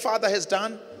what the Father has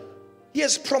done? He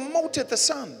has promoted the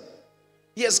Son.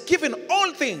 He has given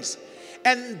all things.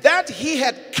 And that he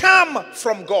had come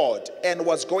from God and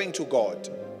was going to God.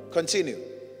 Continue.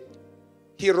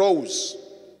 He rose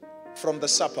from the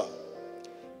supper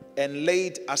and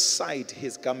laid aside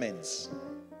his garments.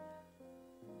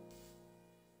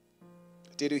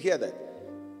 Did you hear that?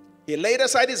 He laid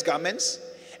aside his garments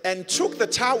and took the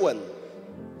towel,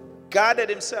 guarded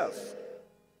himself.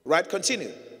 Right?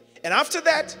 Continue. And after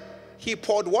that, he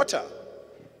poured water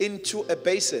into a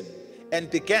basin and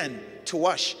began to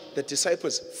wash the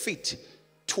disciples' feet,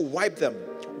 to wipe them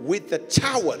with the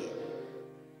towel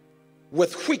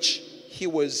with which he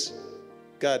was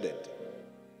girded.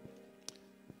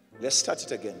 Let's start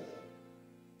it again.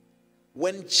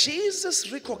 When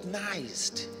Jesus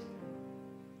recognized,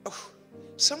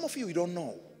 some of you don't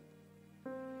know.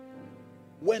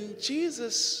 When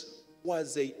Jesus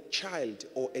was a child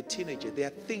or a teenager, there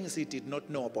are things he did not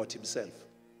know about himself.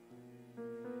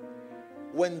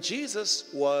 When Jesus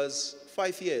was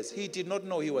 5 years, he did not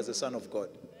know he was the Son of God.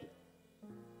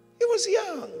 He was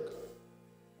young.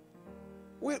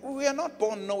 We are not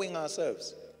born knowing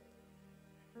ourselves.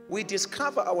 We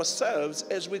discover ourselves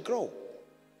as we grow.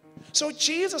 So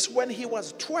Jesus, when he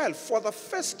was 12, for the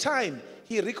first time,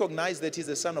 he recognized that he's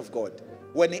the Son of God.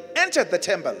 When he entered the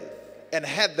temple and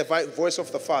heard the voice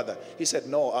of the Father, he said,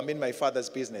 no, I'm in my Father's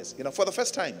business. For the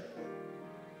first time.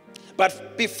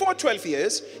 But before 12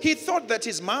 years, he thought that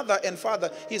his mother and father,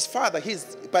 his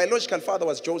biological father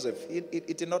was Joseph. He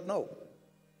did not know.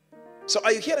 So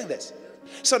are you hearing this?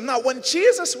 So now when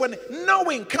Jesus,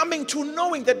 coming to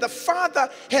knowing that the Father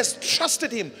has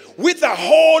trusted him with the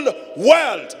whole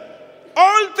world.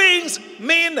 All things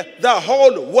mean the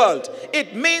whole world.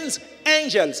 It means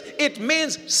angels. It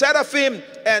means seraphim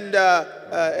and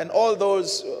all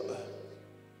those.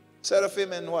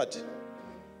 Seraphim and what?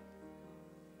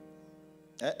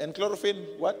 And chlorophyll,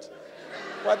 what?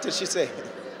 What did she say?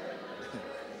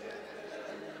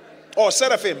 Oh,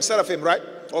 seraphim, right?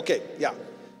 Okay, yeah.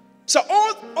 So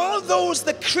all those,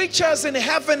 the creatures in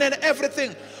heaven and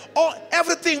everything,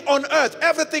 everything on earth,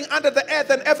 everything under the earth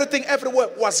and everything everywhere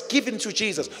was given to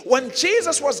Jesus. When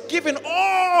Jesus was given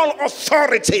all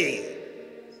authority,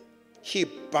 he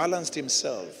balanced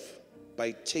himself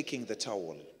by taking the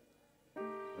towel.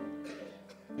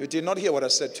 You did not hear what I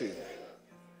said to you.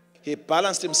 He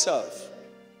balanced himself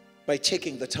by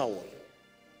taking the towel.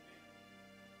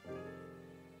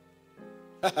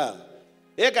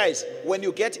 Yeah, guys, when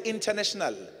you get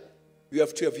international, you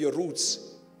have to have your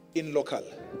roots in local.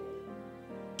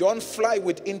 Don't fly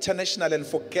with international and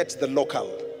forget the local.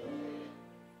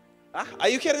 Are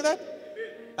you hearing that?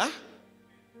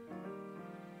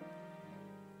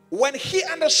 When he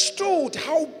understood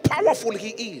how powerful he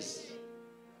is,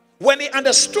 when he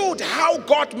understood how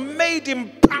God made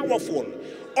him powerful,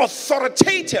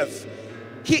 authoritative,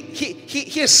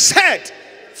 he said,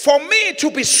 for me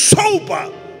to be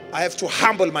sober, I have to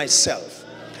humble myself.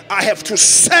 I have to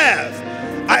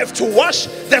serve. I have to wash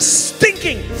the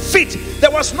stinking feet.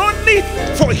 There was no need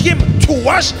for him to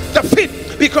wash the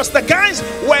feet because the guys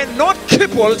were not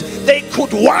crippled. They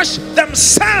could wash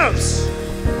themselves.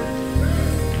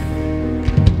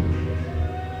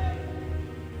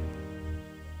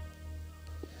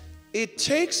 It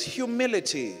takes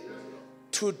humility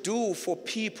to do for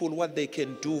people what they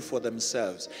can do for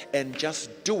themselves, and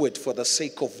just do it for the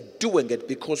sake of doing it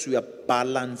because you are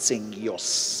balancing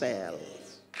yourself.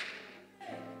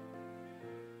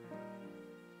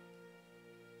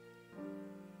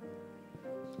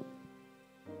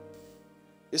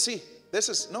 You see,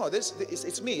 it's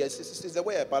me. It's the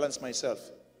way I balance myself.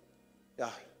 Yeah,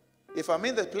 if I'm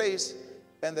in the place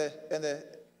and a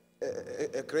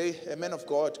man of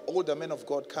God, older man of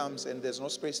God comes and there's no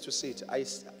space to sit,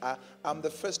 I'm the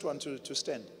first one to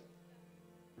stand.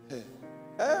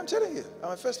 I'm telling you,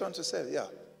 I'm the first one to say, yeah.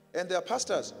 And there are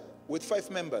pastors with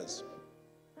 5 members.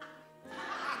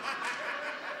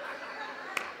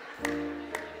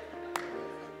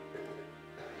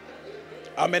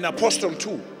 I'm an apostle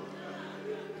too.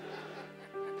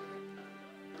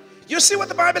 You see what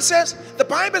the Bible says? The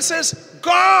Bible says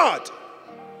God.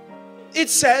 It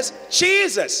says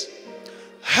Jesus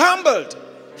humbled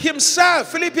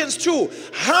himself. Philippians 2,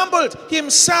 humbled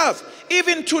himself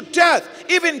even to death,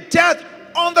 even death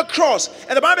on the cross.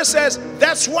 And the Bible says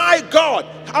that's why God,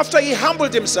 after he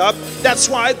humbled himself, that's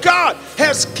why God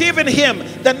has given him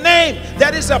the name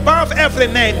that is above every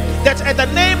name, that at the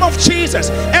name of Jesus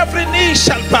every knee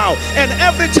shall bow and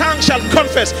every tongue shall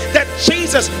confess that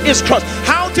Jesus is Christ.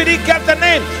 How did he get the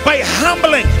name? By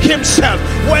humbling himself.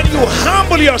 When you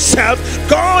humble yourself,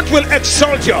 God will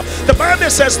exalt you. The Bible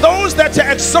says those that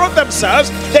exalt themselves,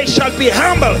 they shall be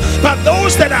humble, but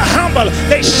those that are humble,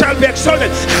 they shall be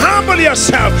exalted. Humble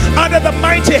yourself under the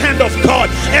mighty hand of God,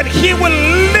 and he will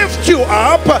lift you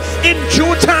up in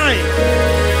due time.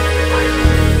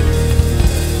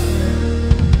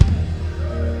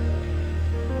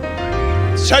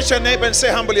 Touch your neighbor and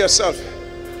say, humble yourself.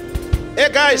 Hey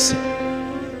guys,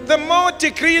 the more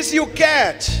degrees you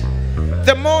get,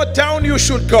 the more down you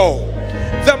should go.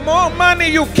 The more money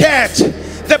you get,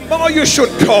 the more you should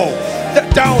go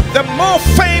down. The more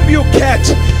fame you get,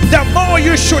 the more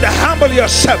you should humble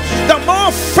yourself. The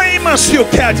more famous you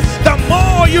get, the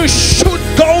more you should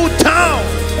go down.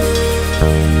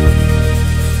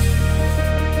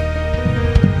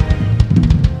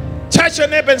 Touch your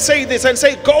neighbor and say this, and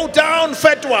say, go down,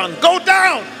 fat one. Go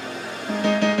down.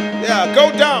 Yeah,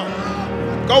 go down.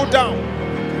 Go down.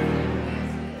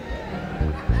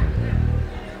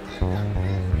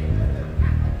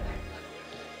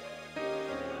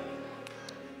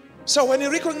 So when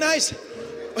you recognize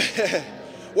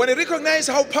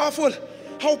how powerful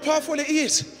he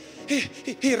is,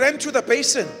 he ran to the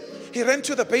basin. He ran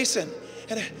to the basin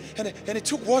and he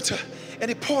took water and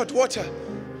he poured water.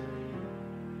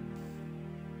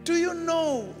 Do you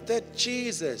know that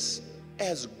Jesus,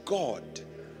 as God,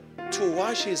 to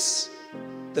wash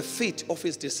the feet of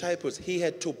his disciples, he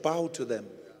had to bow to them?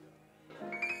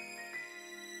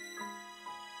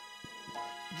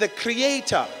 The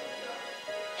Creator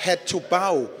had to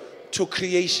bow to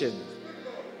creation.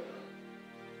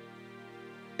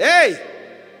 Hey,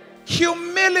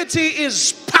 humility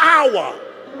is power.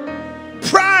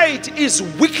 Pride is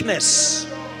weakness.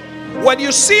 When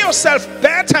you see yourself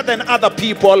better than other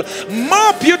people,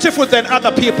 more beautiful than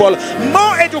other people,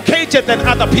 more educated than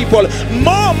other people,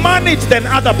 more moneyed than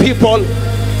other people,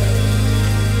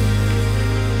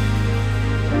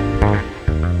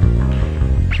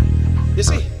 you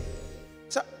see,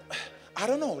 so I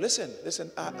don't know, listen,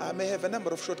 I may have a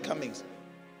number of shortcomings,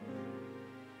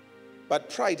 but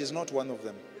pride is not one of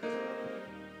them.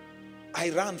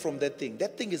 I run from that thing.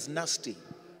 That thing is nasty.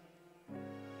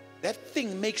 That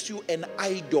thing makes you an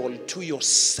idol to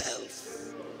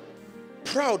yourself.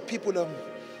 Proud people are...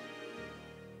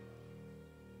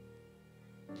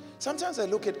 Sometimes I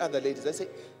look at other ladies, I say,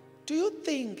 do you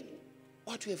think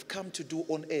what we have come to do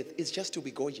on earth is just to be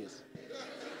gorgeous?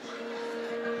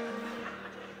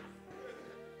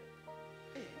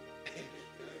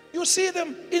 You see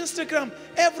them, Instagram,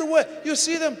 everywhere. You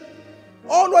see them.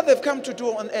 All what they've come to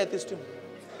do on earth is to...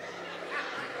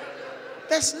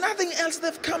 There's nothing else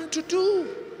they've come to do.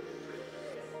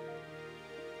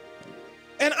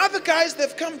 And other guys,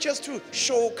 they've come just to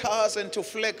show cars and to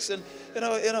flex, and you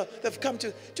know, they've come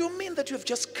to... Do you mean that you have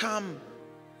just come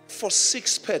for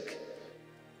six-pack?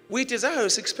 We desire a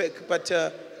six-pack, but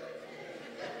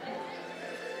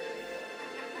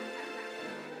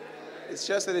it's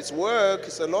just that it's work.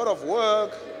 It's a lot of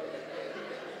work.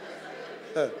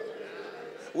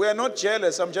 We are not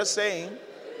jealous. I'm just saying.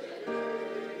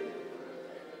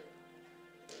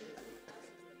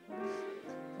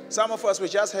 Some of us, we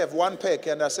just have one pack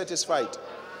and are satisfied.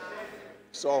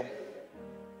 So,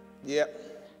 yeah.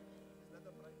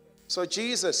 So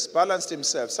Jesus balanced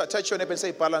himself. So touch your neighbor and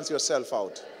say, balance yourself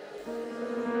out.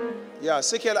 Yeah,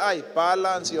 CKLI,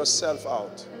 balance yourself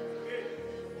out.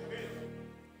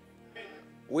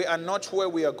 We are not where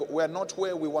we are. We are not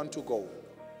where we want to go.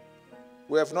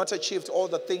 We have not achieved all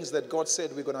the things that God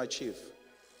said we're going to achieve.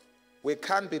 We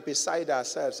can't be beside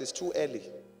ourselves. It's too early.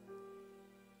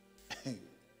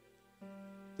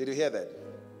 Did you hear that?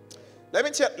 Let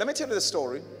me tell you the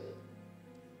story.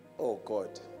 Oh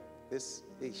God, this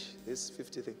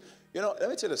 50 thing. You know, let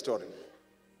me tell you a story.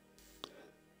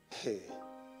 Hey,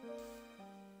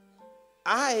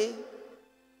 I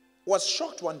was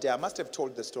shocked one day. I must have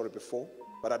told the story before,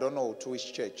 but I don't know to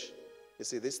which church. You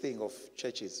see, this thing of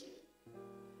churches.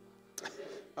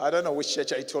 I don't know which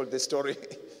church I told this story,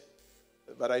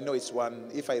 but I know it's one.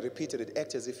 If I repeated it,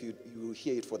 act as if you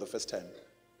hear it for the first time.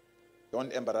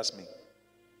 Don't embarrass me.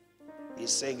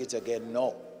 He's saying it again.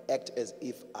 No, act as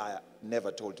if I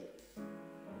never told you.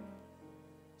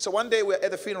 So one day we're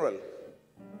at the funeral,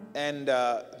 and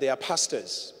they are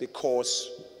pastors, because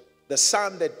the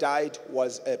son that died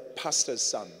was a pastor's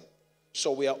son.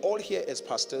 So we are all here as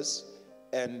pastors,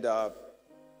 and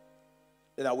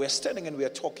we're standing and we are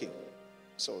talking.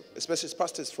 So, especially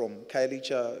pastors from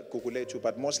Khayelitsha, Gugulethu,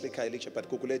 but mostly Khayelitsha, but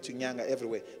Gugulethu, Nyanga,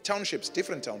 everywhere. Townships,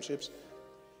 different townships.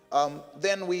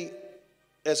 Then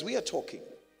as we are talking,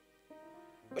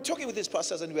 we're talking with these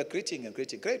pastors and we're greeting and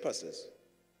greeting, great pastors.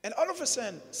 And all of a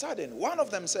sudden, one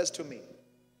of them says to me,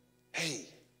 "Hey,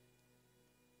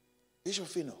 Bishop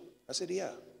Fino." I said,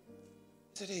 "Yeah."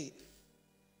 He said,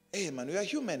 hey man, we are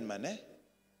human, man, eh?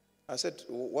 I said,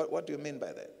 what do you mean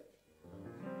by that?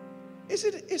 He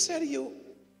said,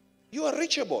 you are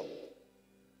reachable.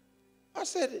 I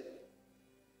said,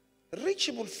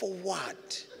 reachable for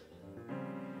what?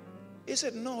 He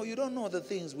said, no, you don't know the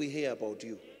things we hear about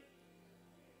you.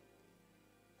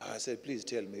 I said, please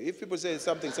tell me. If people say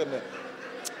something,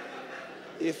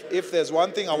 if there's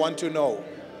one thing I want to know.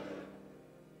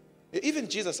 Even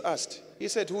Jesus asked, he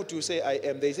said, who do you say I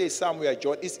am? They say, somewhere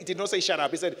John. He did not say, shut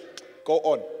up. He said, go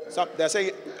on. They're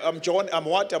saying, I'm John, I'm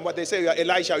what? I'm what? They say, you are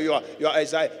Elijah, you are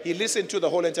Isaiah. He listened to the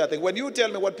whole entire thing. When you tell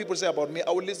me what people say about me,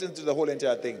 I will listen to the whole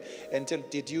entire thing. And tell,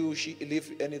 did you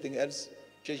leave anything else?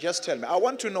 Just tell me. I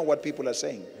want to know what people are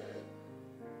saying.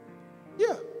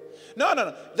 Yeah.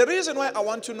 No. The reason why I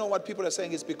want to know what people are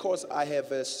saying is because I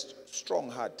have a strong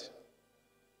heart.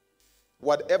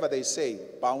 Whatever they say,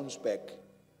 bounce back.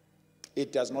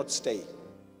 It does not stay.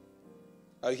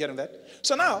 Are you hearing that?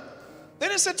 So now,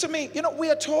 then he said to me, we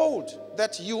are told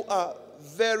that you are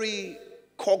very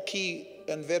cocky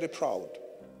and very proud.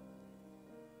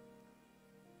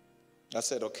 I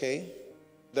said, okay.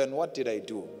 Then what did I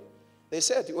do? They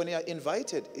said, when you are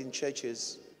invited in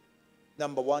churches,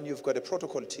 number one, you've got a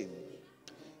protocol team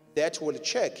that will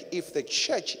check if the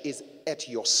church is at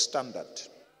your standard.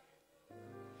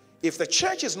 If the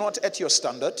church is not at your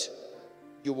standard,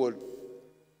 you will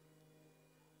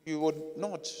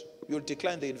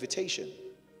decline the invitation.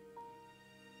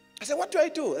 I said, what do I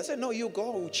do? I said, no, you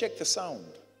go check the sound.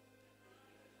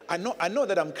 I know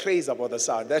that I'm crazy about the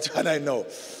sound. That's what I know.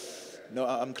 No,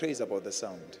 I'm crazy about the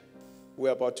sound.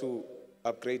 We're about to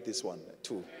upgrade this one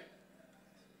too.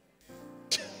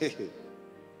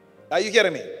 Are you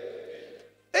getting me?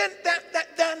 And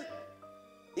then,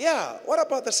 yeah, what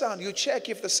about the sound? You check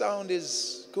if the sound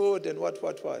is good and what.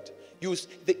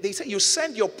 They say you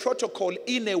send your protocol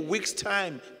in a week's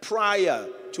time prior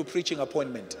to preaching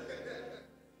appointment.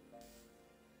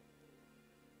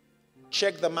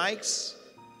 Check the mics.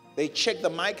 They check the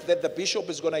mic that the bishop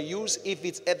is going to use if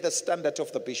it's at the standard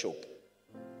of the bishop.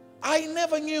 I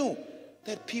never knew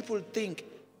that people think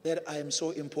that I am so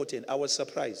important. I was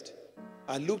surprised.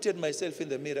 I looked at myself in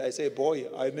the mirror. I said, boy,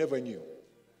 I never knew.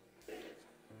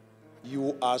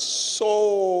 You are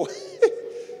so...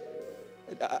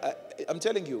 I'm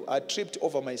telling you, I tripped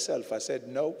over myself. I said,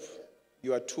 nope,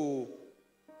 you are too...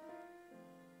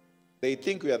 They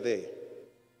think we are there.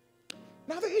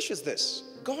 Now the issue is this.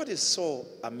 God is so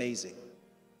amazing.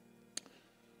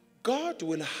 God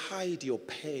will hide your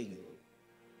pain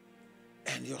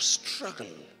and your struggle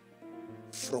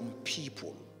from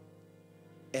people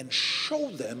and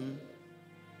show them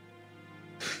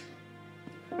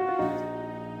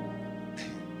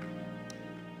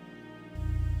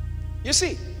you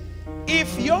see,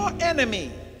 if your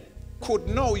enemy could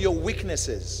know your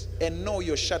weaknesses and know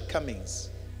your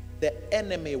shortcomings, the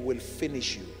enemy will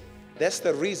finish you. That's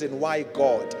the reason why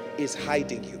God is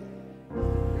hiding you.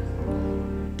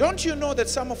 Don't you know that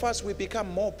some of us, we become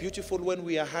more beautiful when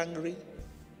we are hungry?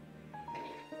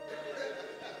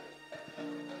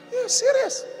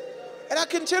 serious. And I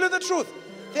can tell you the truth.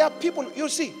 There are people, you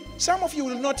see, some of you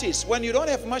will notice when you don't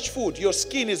have much food, your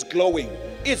skin is glowing.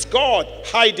 It's God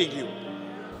hiding you.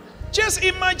 Just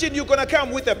imagine you're going to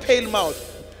come with a pale mouth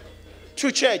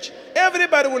to church.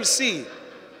 Everybody will see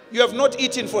you have not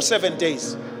eaten for 7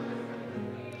 days.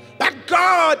 But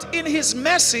God, in His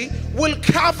mercy, will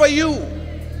cover you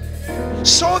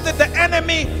so that the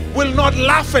enemy will not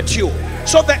laugh at you,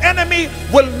 so the enemy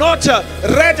will not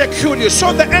ridicule you,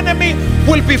 so the enemy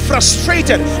will be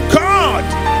frustrated.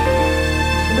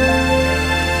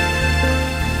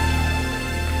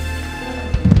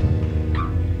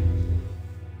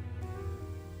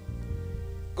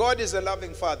 God is a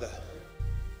loving Father.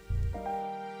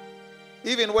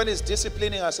 Even when He's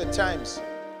disciplining us at times,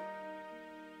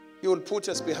 He will put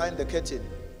us behind the curtain.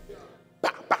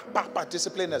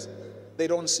 Discipline us. They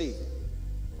don't see.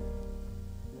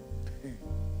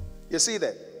 You see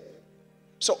that?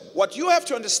 So what you have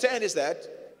to understand is that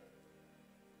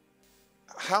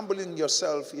humbling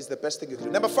yourself is the best thing you can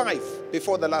do. Number 5,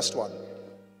 before the last one.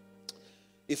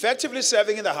 Effectively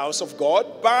serving in the house of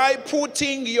God by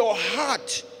putting your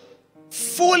heart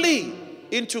fully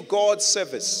into God's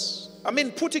service. I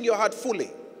mean, putting your heart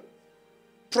fully.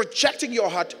 Projecting your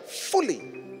heart fully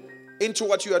into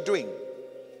what you are doing.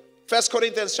 1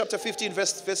 Corinthians chapter 15,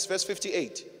 verse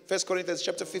 58. 1 Corinthians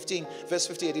chapter 15, verse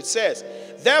 58. It says,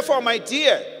 therefore, my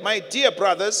dear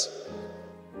brothers,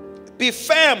 be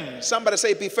firm. Somebody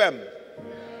say, be firm.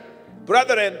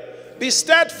 Brethren, be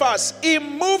steadfast,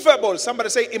 immovable. Somebody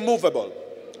say, immovable.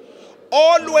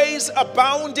 Always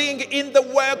abounding in the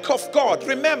work of God.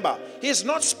 Remember, He's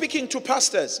not speaking to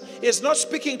pastors. He's not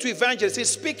speaking to evangelists. He's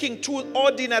speaking to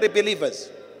ordinary believers.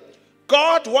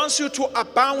 God wants you to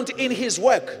abound in His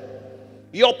work.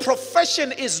 Your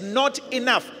profession is not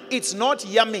enough. It's not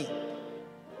yummy.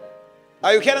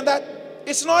 Are you getting that?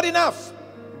 It's not enough.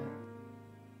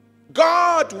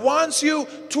 God wants you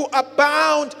to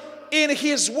abound in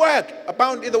His work,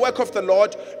 abound in the work of the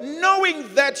Lord,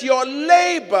 knowing that your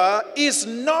labor is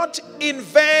not in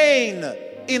vain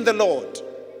in the Lord.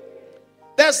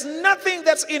 There's nothing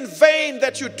that's in vain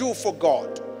that you do for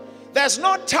God. There's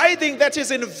no tithing that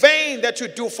is in vain that you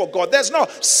do for God. There's no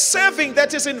serving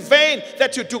that is in vain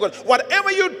that you do God.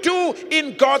 Whatever you do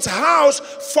in God's house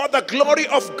for the glory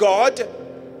of God,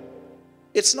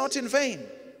 it's not in vain.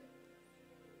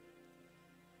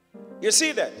 You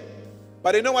see that?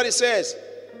 But you know what He says?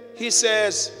 He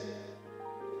says,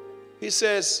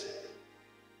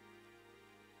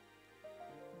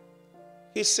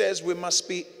 we must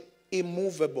be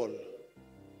immovable.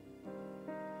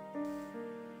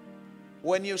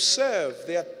 When you serve,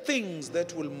 there are things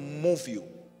that will move you,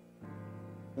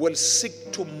 will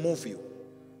seek to move you.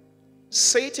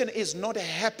 Satan is not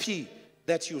happy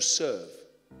that you serve.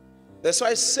 That's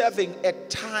why serving at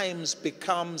times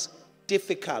becomes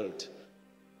difficult.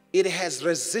 It has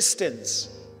resistance.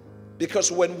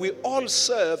 Because when we all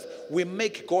serve, we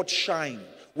make God shine.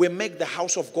 We make the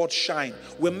house of God shine.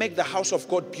 We make the house of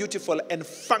God beautiful and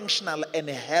functional and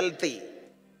healthy.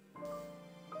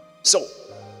 So,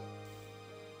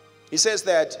 He says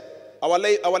that our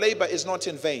labor is not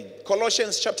in vain.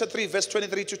 Colossians chapter 3, verse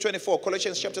 23 to 24.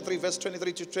 Colossians chapter 3, verse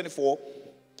 23 to 24.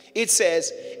 It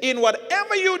says, in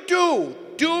whatever you do,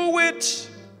 do it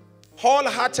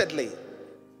wholeheartedly.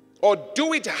 Or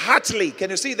do it heartily.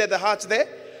 Can you see that the heart's there?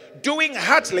 Doing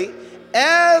heartily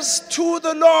as to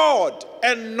the Lord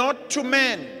and not to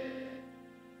men.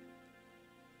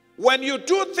 When you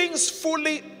do things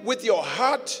fully with your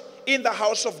heart in the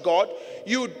house of God,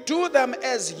 you do them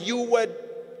as if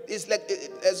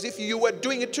you were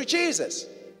doing it to Jesus.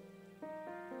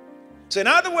 So in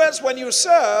other words, when you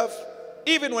serve,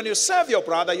 even when you serve your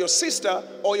brother, your sister,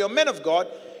 or your man of God,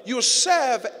 you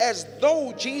serve as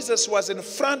though Jesus was in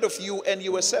front of you and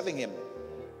you were serving Him.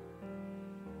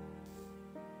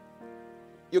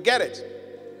 You get it?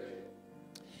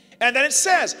 And then it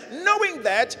says, knowing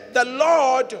that the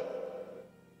Lord,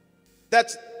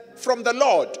 that from the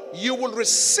Lord you will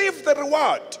receive the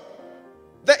reward.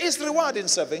 There is reward in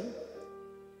serving.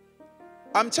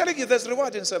 I'm telling you, there's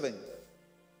reward in serving.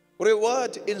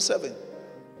 Reward in serving.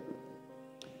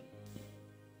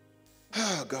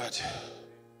 Oh God.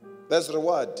 There's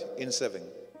reward in serving.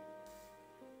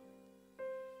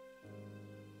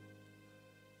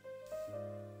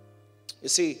 You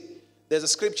see, there's a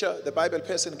scripture, the Bible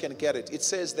person can get it. It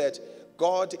says that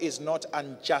God is not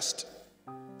unjust,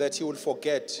 that He will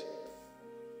forget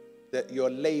that your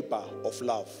labor of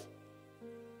love.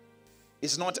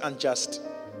 It's not unjust.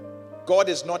 God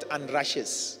is not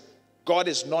unrighteous. God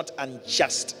is not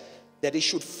unjust, that He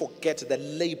should forget the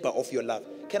labor of your love.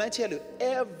 can I tell you,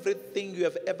 everything you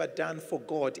have ever done for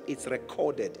God, it's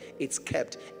recorded, it's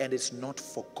kept, and it's not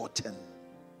forgotten.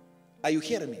 Are you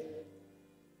hearing me?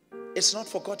 It's not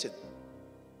forgotten.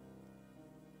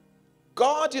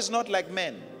 God is not like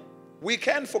men. We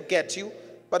can forget you,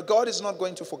 but God is not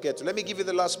going to forget you. Let me give you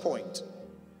the last point.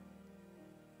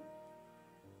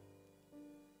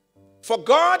 For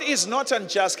God is not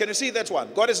unjust. Can you see that one?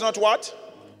 God is not what?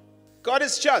 God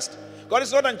is just. God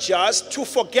is not unjust to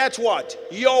forget what?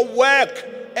 Your work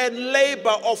and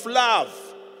labor of love.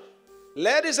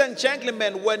 Ladies and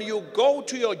gentlemen, when you go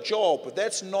to your job,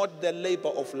 that's not the labor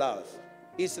of love.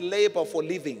 It's labor for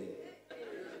living.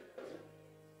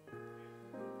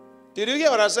 Did you hear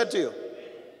what I said to you?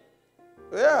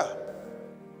 Yeah.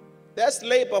 That's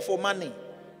labor for money.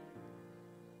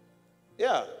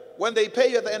 Yeah. When they pay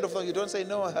you at the end of the month, you don't say,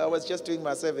 no, I was just doing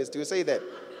my service. Do you say that?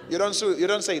 You don't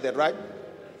say that, right?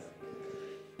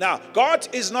 Now, God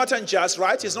is not unjust,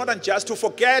 right? He's not unjust to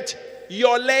forget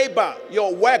your labor,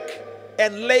 your work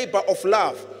and labor of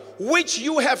love, which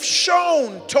you have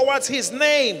shown towards his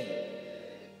name.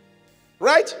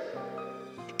 Right?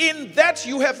 In that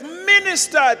you have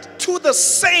ministered to the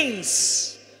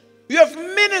saints. You have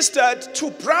ministered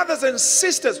to brothers and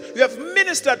sisters. You have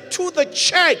ministered to the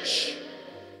church.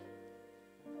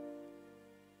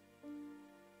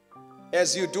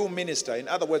 As you do minister, in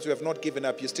other words, you have not given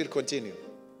up, you still continue.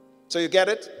 So you get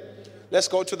it? Let's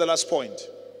go to the last point.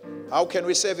 How can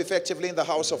we serve effectively in the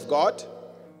house of God?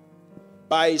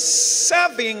 By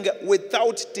serving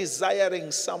without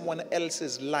desiring someone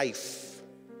else's life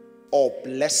or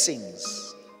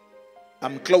blessings.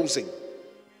 I'm closing.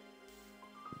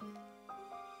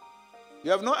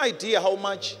 You have no idea how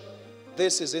much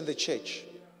this is in the church.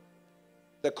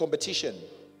 The competition,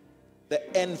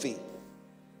 the envy,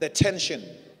 the tension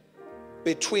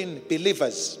between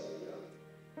believers.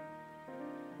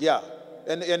 Yeah,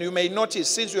 and you may notice,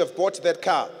 since you have bought that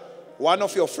car, one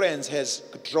of your friends has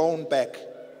drawn back.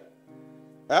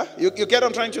 Huh? You get what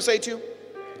I'm trying to say to you?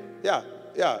 Yeah.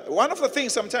 One of the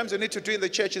things sometimes you need to do in the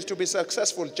church is to be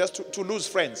successful, just to lose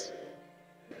friends.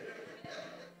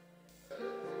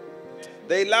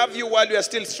 They love you while you are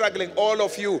still struggling. All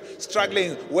of you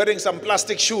struggling, wearing some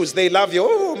plastic shoes. They love you.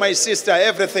 Oh, my sister,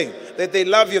 everything. They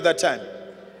love you that time.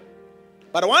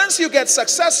 But once you get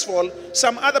successful,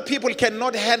 some other people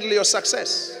cannot handle your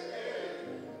success.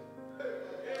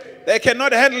 They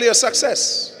cannot handle your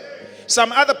success.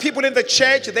 Some other people in the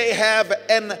church, they have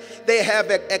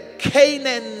a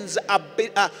Canaan's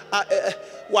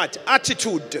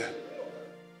attitude.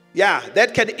 Yeah,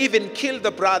 that can even kill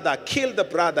the brother.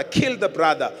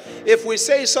 If we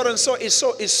say so and so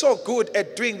is so good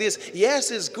at doing this, yes,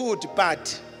 it's good,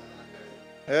 but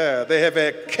they have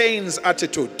a Cain's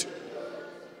attitude.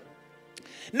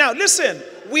 Now listen,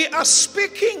 we are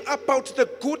speaking about the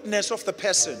goodness of the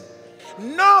person.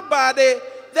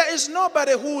 There is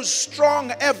nobody who's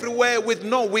strong everywhere with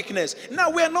no weakness. Now,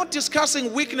 we are not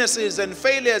discussing weaknesses and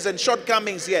failures and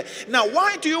shortcomings here. Now,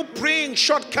 why do you bring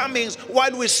shortcomings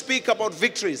while we speak about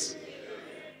victories?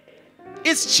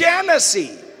 It's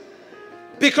jealousy.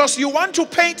 Because you want to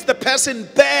paint the person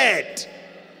bad.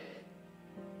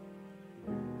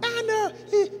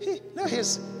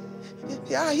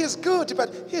 He's good,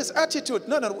 but his attitude.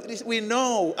 No, we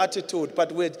know attitude,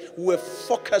 but we're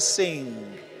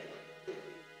focusing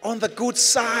on the good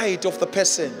side of the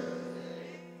person.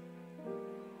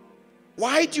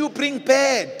 Why do you bring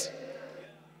bad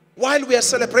while we are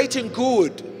celebrating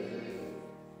good?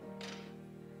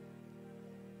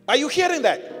 Are you hearing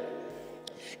that?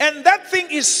 And that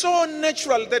thing is so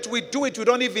natural that we do it. We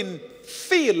don't even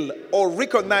feel or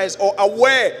recognize or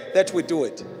aware that we do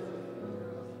it.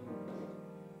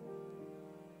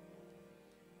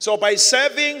 So by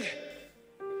serving,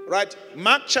 right,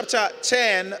 Mark chapter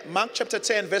 10,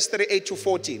 verse 38 to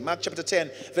 40. Mark chapter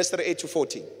 10, verse 38 to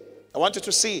 40. I want you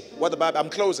to see what the Bible, I'm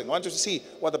closing. I want you to see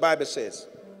what the Bible says.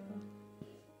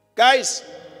 Guys,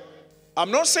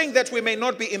 I'm not saying that we may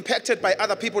not be impacted by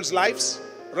other people's lives,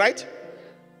 right?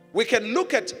 We can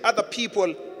look at other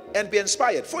people and be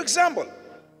inspired. For example,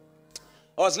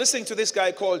 I was listening to this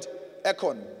guy called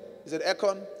Akon. Is it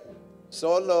Akon?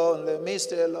 So lonely,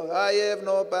 Mr. Long, I have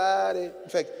nobody. In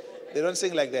fact, they don't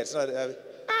sing like that. It's not, I have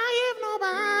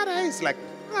nobody. It's like,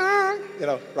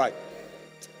 right.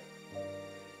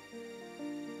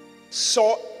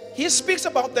 So he speaks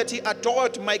about that he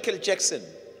adored Michael Jackson.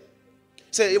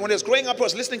 So when he was growing up, he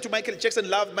was listening to Michael Jackson,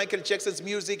 loved Michael Jackson's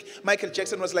music. Michael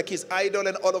Jackson was like his idol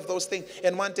and all of those things.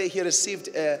 And one day he received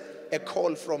a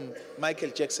call from Michael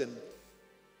Jackson.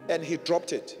 And he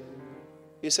dropped it.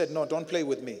 He said, no, don't play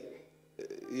with me.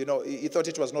 You know, he thought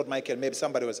it was not Michael. Maybe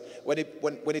somebody was. When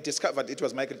he discovered it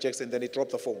was Michael Jackson, then he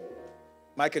dropped the phone.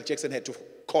 Michael Jackson had to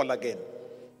call again.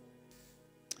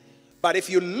 But if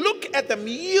you look at the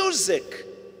music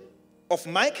of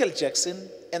Michael Jackson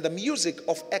and the music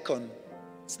of Akon,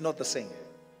 it's not the same.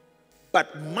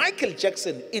 But Michael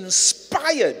Jackson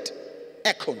inspired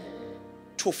Akon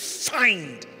to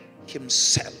find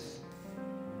himself,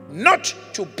 not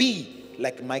to be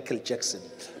like Michael Jackson.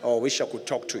 Oh, I wish I could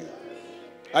talk to you.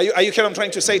 Are you hearing what I'm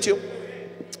trying to say to you?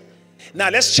 Now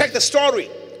let's check the story.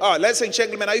 Oh, ladies and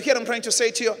gentlemen, are you hearing what I'm trying to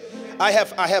say to you? I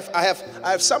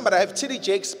have somebody, I have T.D.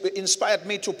 Jakes inspired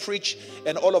me to preach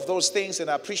and all of those things, and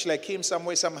I preach like him some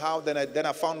way, somehow. Then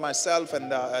I found myself,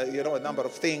 and a number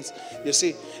of things. You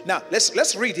see. Now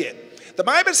let's read here. The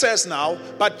Bible says now,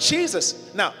 but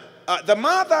Jesus. Now the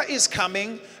mother is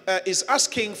coming, is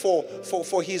asking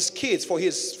for his kids, for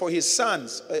his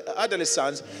sons, elderly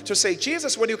sons, to say,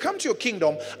 Jesus, when you come to your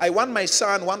kingdom, I want my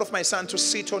son, one of my sons, to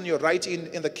sit on your right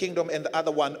in the kingdom, and the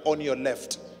other one on your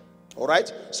left. All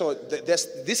right? So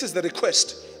this is the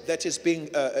request that is being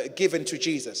given to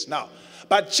Jesus. Now,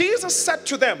 but Jesus said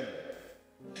to them,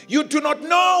 you do not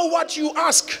know what you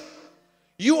ask.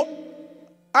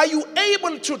 Are you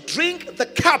able to drink the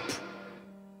cup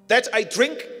that I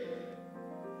drink?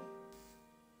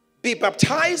 Be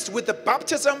baptized with the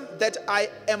baptism that I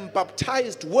am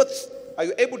baptized with. Are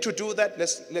you able to do that?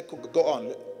 Let's go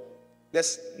on.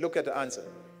 Let's look at the answer.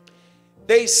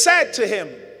 They said to him,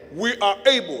 we are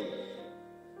able.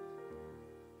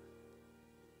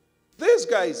 These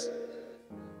guys,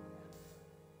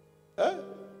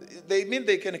 they mean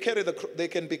they can carry they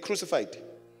can be crucified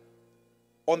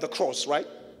on the cross, right?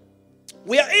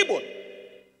 We are able.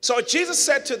 So Jesus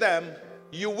said to them,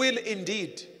 you will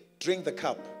indeed drink the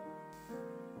cup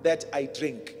that I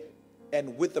drink,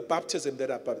 and with the baptism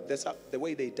that I baptized. That's the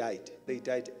way they died. They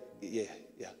died, yeah.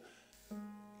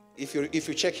 If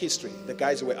you check history, the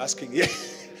guys were asking, yeah,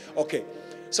 okay.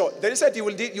 So they said, you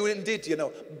will indeed,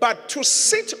 but to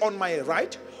sit on my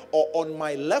right or on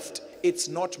my left, it's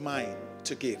not mine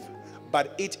to give,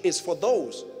 but it is for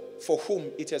those for whom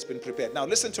it has been prepared. Now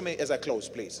listen to me as I close,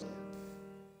 please.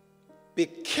 Be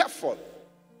careful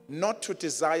not to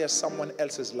desire someone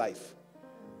else's life,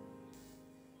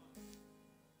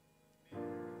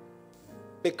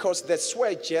 because that's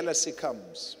where jealousy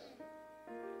comes.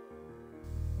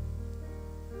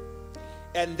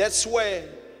 And that's where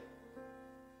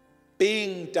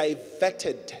being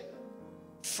diverted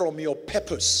from your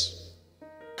purpose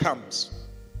comes.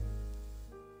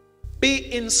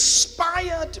 Be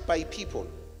inspired by people,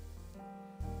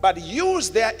 but use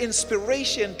their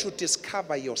inspiration to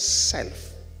discover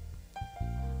yourself.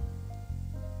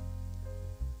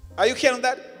 Are you hearing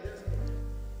that?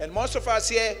 And most of us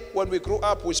here, when we grew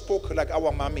up, we spoke like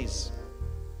our mummies.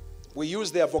 We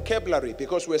used their vocabulary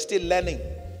because we're still learning.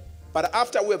 But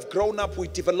after we've grown up, we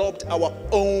developed our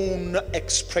own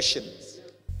expressions.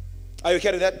 Are you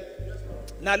hearing that?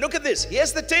 Now look at this.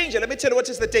 Here's the danger. Let me tell you what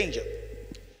is the danger.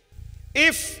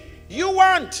 If you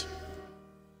want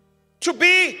to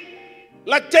be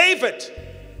like David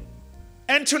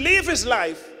and to live his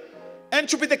life and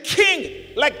to be the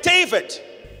king like David,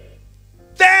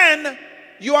 then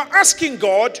you are asking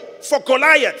God for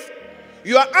Goliath.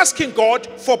 You are asking God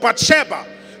for Bathsheba.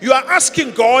 You are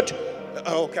asking God.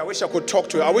 Okay, I wish I could talk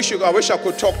to you. I wish I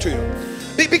could talk to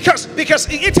you. Because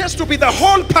it has to be the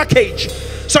whole package.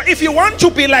 So if you want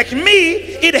to be like me,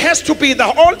 it has to be the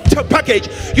whole package.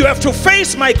 You have to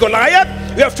face my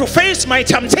Goliath. You have to face my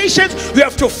temptations. You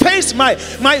have to face my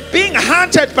being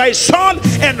hunted by Saul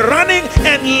and running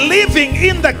and living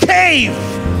in the cave.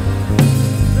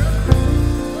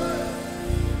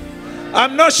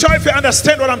 I'm not sure if you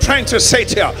understand what I'm trying to say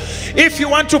to you. If you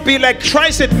want to be like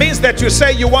Christ, it means that you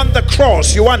say you want the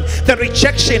cross, you want the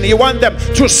rejection, you want them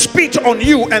to spit on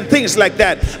you and things like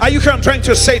that. Are you hearing what I'm trying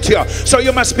to say to you? So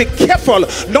you must be careful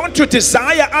not to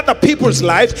desire other people's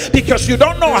lives, because you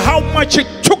don't know how much it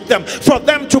took them for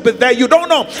them to be there. You don't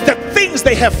know the things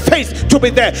they have faced to be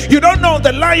there. You don't know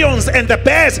the lions and the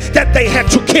bears that they had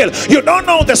to kill. You don't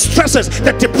know the stresses,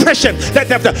 the depression that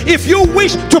they've done. If you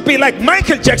wish to be like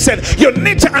Michael Jackson, you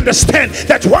need to understand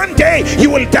that one day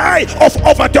you will die of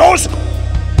overdose.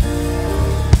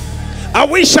 I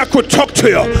wish I could talk to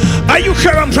you. Are you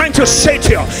hearing what I'm trying to say to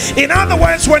you? In other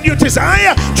words, when you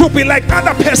desire to be like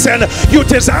another person, you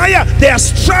desire their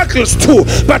struggles too.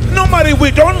 But normally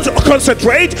we don't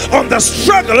concentrate on the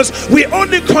struggles. We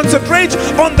only concentrate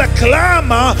on the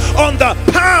glamour, on the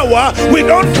power. We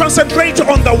don't concentrate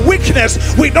on the weakness.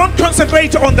 We don't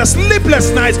concentrate on the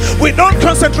sleepless nights. We don't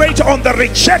concentrate on the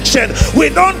rejection. We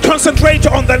don't concentrate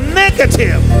on the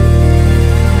negative.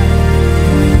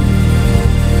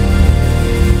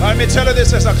 Let me tell you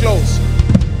this as I close.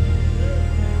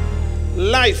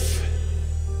 Life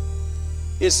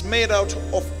is made out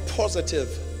of positive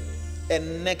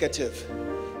and negative.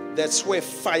 That's where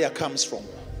fire comes from.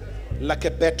 Like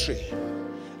a battery,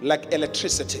 like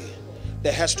electricity.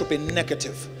 There has to be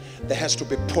negative. There has to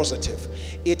be positive.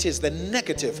 It is the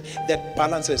negative that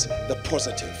balances the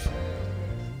positive.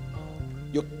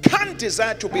 You can't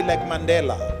desire to be like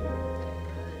Mandela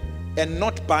and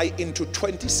not buy into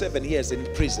 27 years in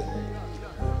prison.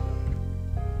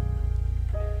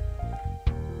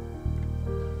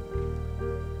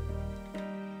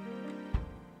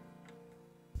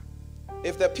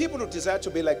 If there are people who desire to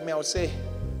be like me, I would say,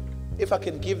 if I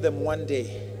can give them one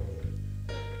day.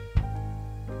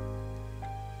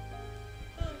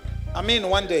 I mean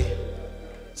one day.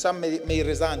 Some may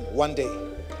resign one day.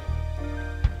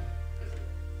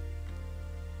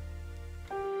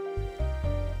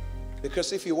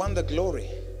 Because if you want the glory,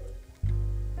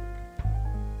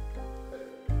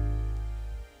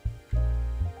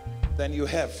 then you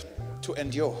have to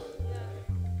endure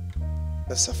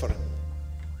the suffering.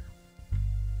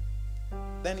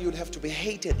 Then you'd have to be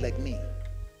hated like me.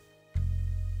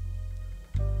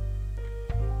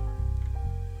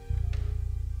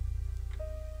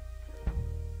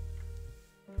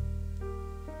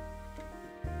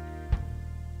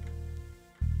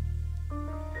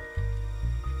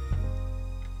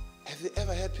 Have you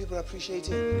ever had people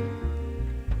appreciating,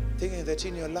 thinking that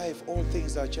in your life all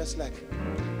things are just like,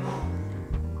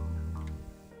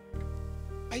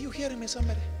 are you hearing me,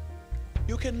 somebody?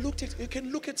 You can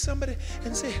look at somebody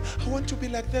and say, I want to be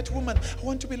like that woman. I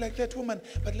want to be like that woman.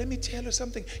 But let me tell you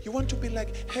something. You want to be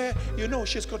like her. You know,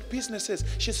 she's got businesses.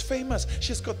 She's famous.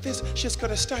 She's got this. She's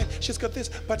got a style. She's got this.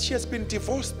 But she has been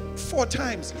divorced 4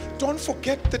 times. Don't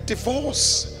forget the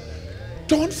divorce.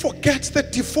 Don't forget the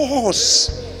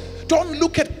divorce. Don't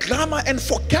look at glamour and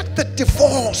forget the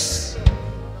divorce.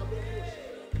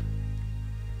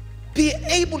 Be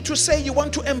able to say you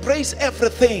want to embrace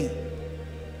everything.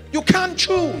 You can't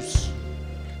choose.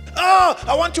 Oh,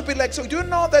 I want to be like so. Do you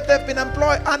know that they've been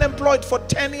unemployed for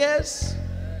 10 years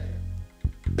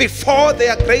before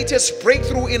their greatest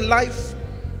breakthrough in life?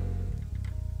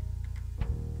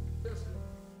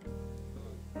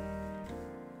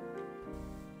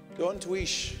 Don't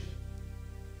wish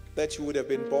that you would have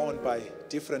been born by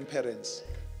different parents.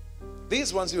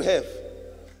 These ones you have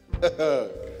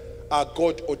are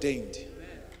God ordained.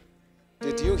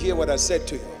 Did you hear what I said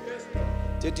to you?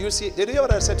 Did you hear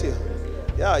what I said to you?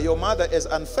 Yeah, your mother, as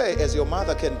unfair as your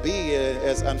mother can be,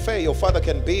 as unfair your father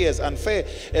can be, as unfair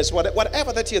as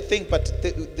whatever that you think, but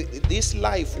this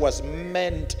life was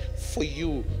meant for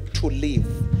you to live.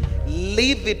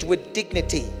 Live it with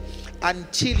dignity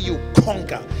until you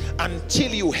conquer,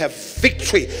 until you have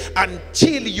victory,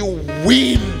 until you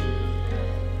win.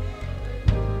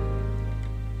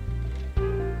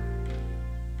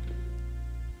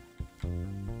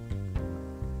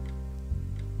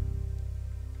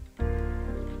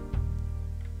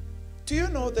 Do you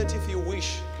know that if you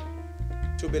wish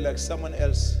to be like someone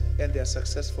else and they are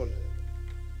successful,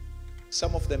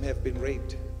 some of them have been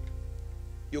raped?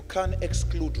 You can't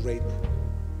exclude rape.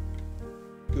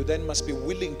 You then must be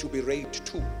willing to be raped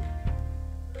too.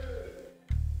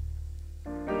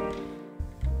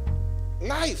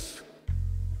 Life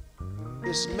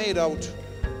is made out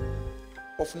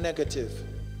of negative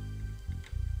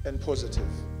and positive.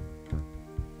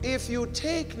 If you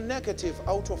take negative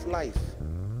out of life,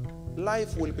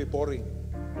 life will be boring.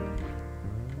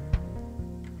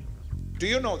 Do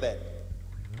you know that?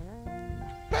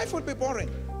 Life will be boring.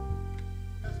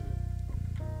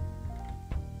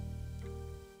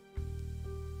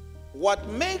 What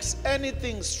makes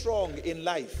anything strong in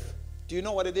life, do you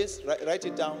know what it is? Write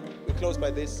it down. We close by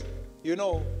this. You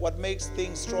know what makes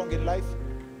things strong in life?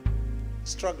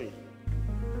 Struggle.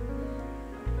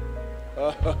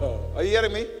 Are you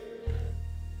hearing me?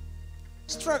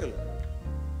 Struggle.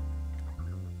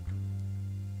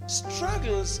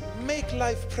 Struggles make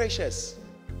life precious.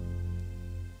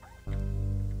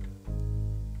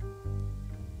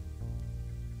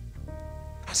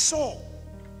 I saw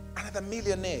another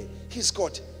millionaire. He's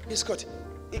got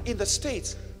in the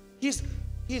States. He's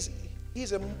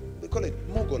a, we call it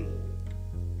mogul.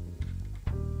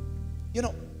 You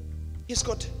know, he's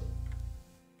got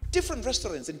different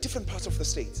restaurants in different parts of the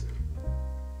States.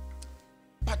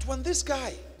 But when this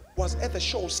guy was at the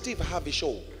show, Steve Harvey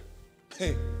show,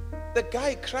 the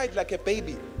guy cried like a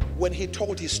baby when he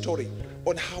told his story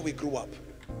on how he grew up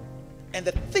and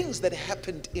the things that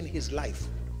happened in his life.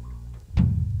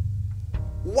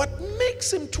 What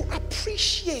makes him to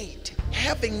appreciate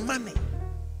having money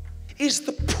is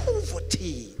the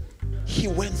poverty he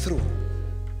went through.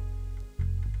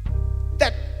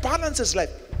 That balances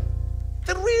life.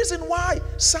 The reason why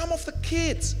some of the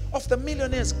kids of the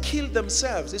millionaires kill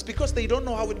themselves is because they don't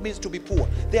know how it means to be poor.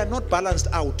 They are not balanced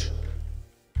out.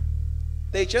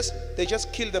 They just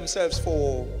kill themselves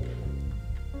for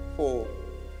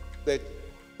that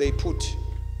they put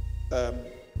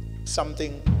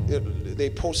something. They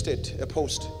posted a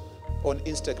post on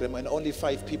Instagram and only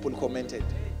 5 people commented.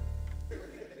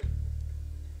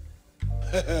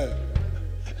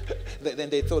 Then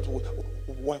they thought,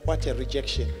 what a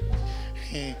rejection.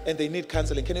 And they need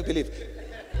counseling. Can you believe?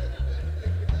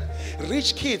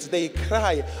 Rich kids, they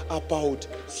cry about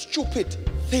stupid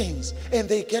things and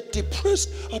they get depressed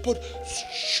about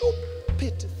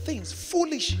stupid things,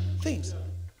 foolish things.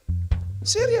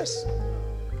 Serious.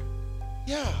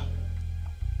 Yeah.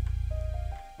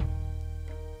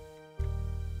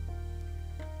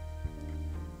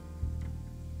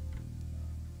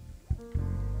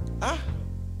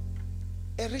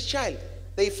 A rich child,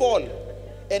 they fall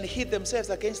and hit themselves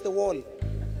against the wall.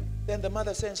 Then the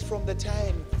mother says, from the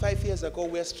time 5 years ago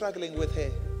we are struggling with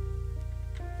her.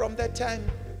 From that time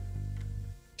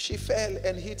she fell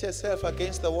and hit herself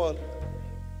against the wall.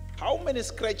 How many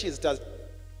scratches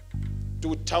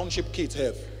do township kids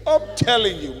have? I'm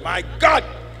telling you, my God.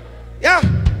 Yeah.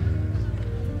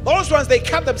 Those ones, they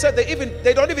cut themselves.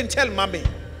 They don't even tell mommy.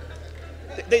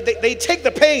 They take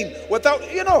the pain without,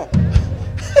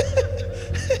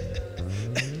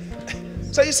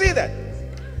 So you see that?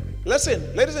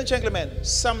 Listen, ladies and gentlemen,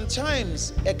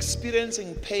 sometimes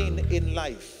experiencing pain in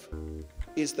life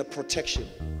is the protection.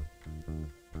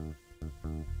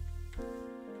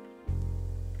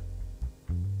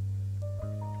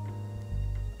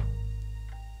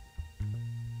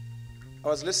 I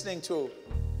was listening to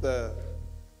the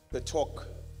talk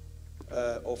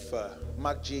of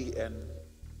Mark G and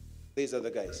these other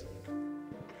guys.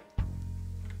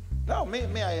 Now,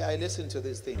 may I listen to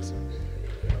these things?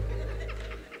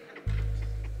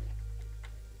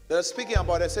 They're speaking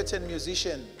about a certain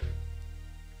musician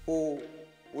who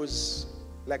was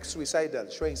like suicidal,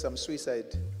 showing some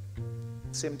suicide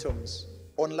symptoms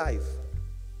on live.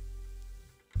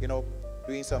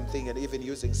 Doing something and even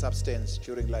using substance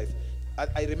during life.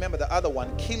 I remember the other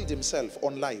one killed himself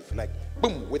on live, like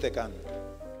boom, with a gun.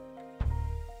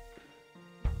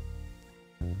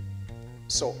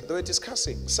 So they were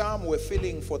discussing. Some were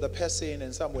feeling for the person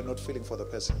and some were not feeling for the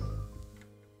person.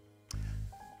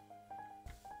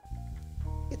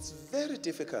 It's very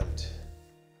difficult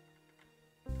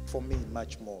for me,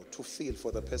 much more, to feel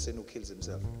for the person who kills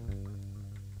himself.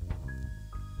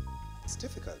 It's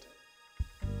difficult.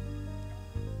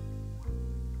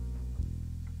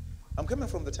 I'm coming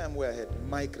from the time where I had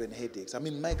migraine headaches.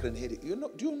 Migraine headache. Do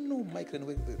you know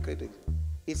migraine headache?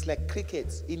 It's like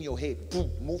crickets in your head,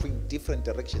 boom, moving different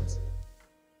directions.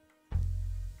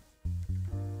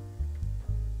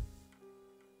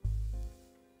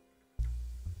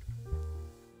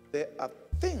 There are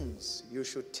things you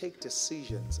should take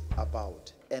decisions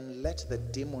about and let the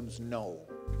demons know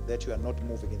that you are not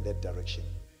moving in that direction.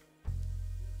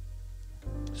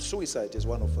 Suicide is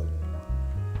one of them.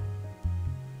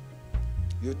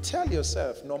 You tell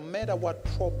yourself, no matter what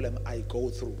problem I go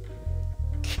through,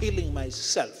 killing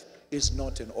myself is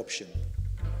not an option.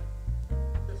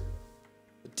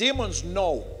 Demons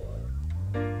know.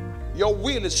 Your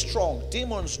will is strong.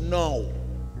 Demons know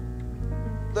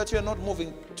that you're not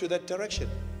moving to that direction.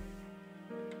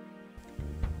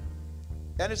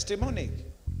 And it's demonic.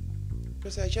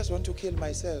 Because I just want to kill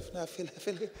myself. Now I feel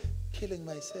killing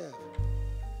myself.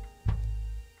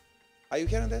 Are you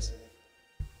hearing this?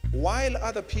 While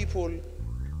other people,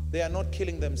 they are not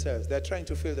killing themselves. They're trying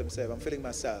to feel themselves. I'm feeling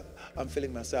myself. I'm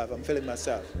feeling myself. I'm feeling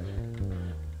myself.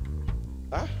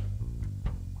 Huh?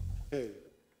 Hey.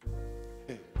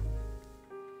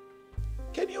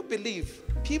 Can you believe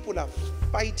people are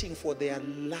fighting for their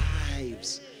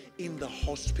lives in the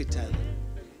hospital?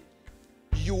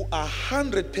 You are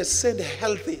 100%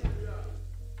 healthy.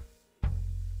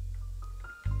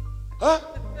 Huh?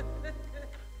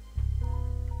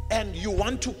 And you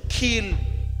want to kill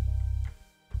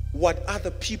what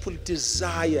other people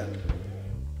desire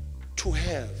to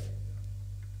have.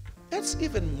 That's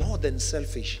even more than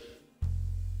selfish.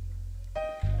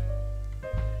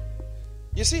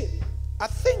 You see, I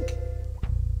think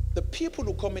the people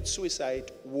who commit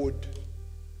suicide would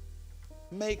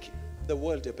make the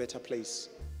world a better place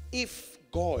if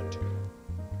God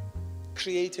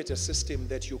created a system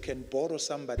that you can borrow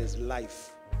somebody's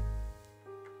life.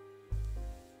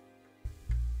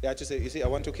 They have to say, you see, I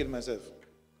want to kill myself.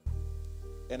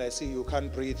 And I see you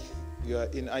can't breathe. You are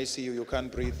in ICU, you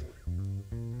can't breathe.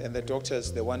 and the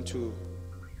doctors, they want to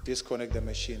disconnect the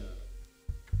machine.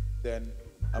 Then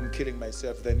I'm killing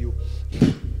myself. Then you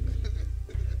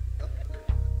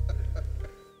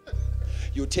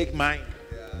take mine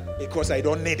because I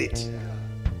don't need it.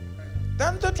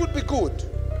 Then that would be good.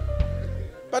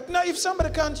 But now if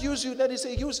somebody can't use you, then it's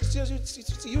a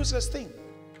useless thing.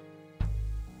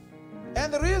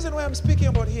 And the reason why I'm speaking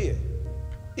about here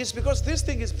is because this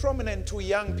thing is prominent to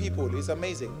young people. It's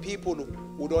amazing. People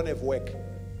who don't have work.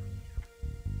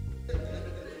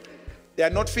 They are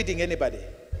not feeding anybody.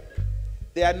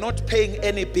 They are not paying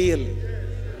any bill.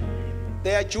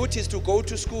 Their duty is to go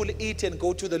to school, eat, and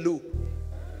go to the loo.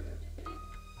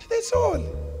 That's all.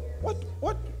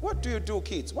 What do you do,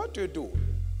 kids? What do you do?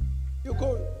 You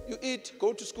go, you eat,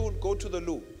 go to school, go to the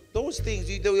loo. Those things,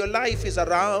 your life is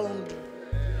around.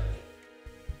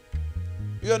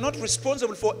 You are not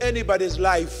responsible for anybody's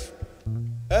life.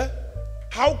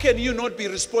 How can you not be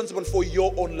responsible for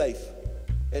your own life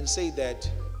and say that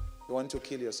you want to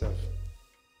kill yourself?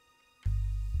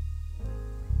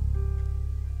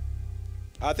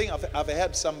 I think I've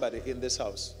helped somebody in this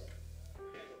house.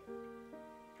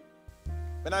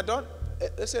 And I don't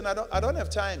have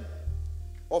time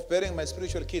of burying my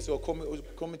spiritual kids or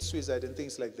commit suicide and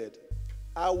things like that.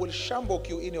 I will shambok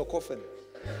you in your coffin.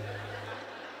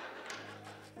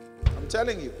 I'm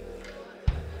telling you.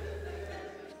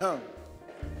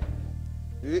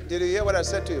 Did you hear what I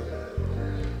said to you?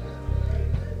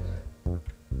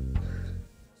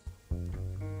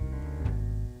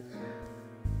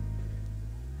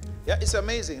 Yeah, it's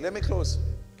amazing. Let me close.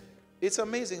 It's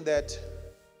amazing that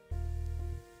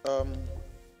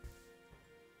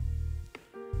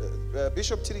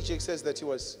Bishop Tirijek says that he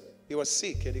was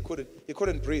sick and he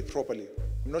couldn't breathe properly.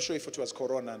 I'm not sure if it was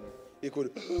corona.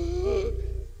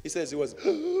 He says he was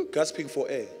gasping for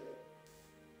air.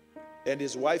 And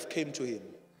his wife came to him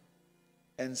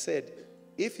and said,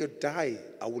 "If you die,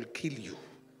 I will kill you."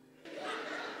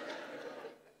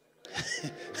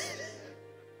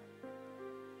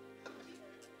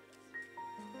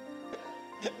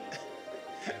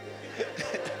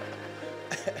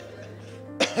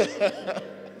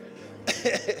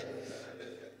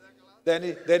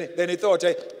 Then he thought,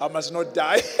 "Hey, I must not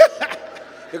die."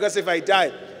 Because if I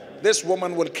die, this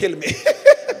woman will kill me.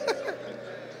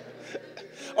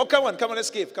 Oh, come on,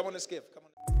 let's give. Come on, let's give. Come on.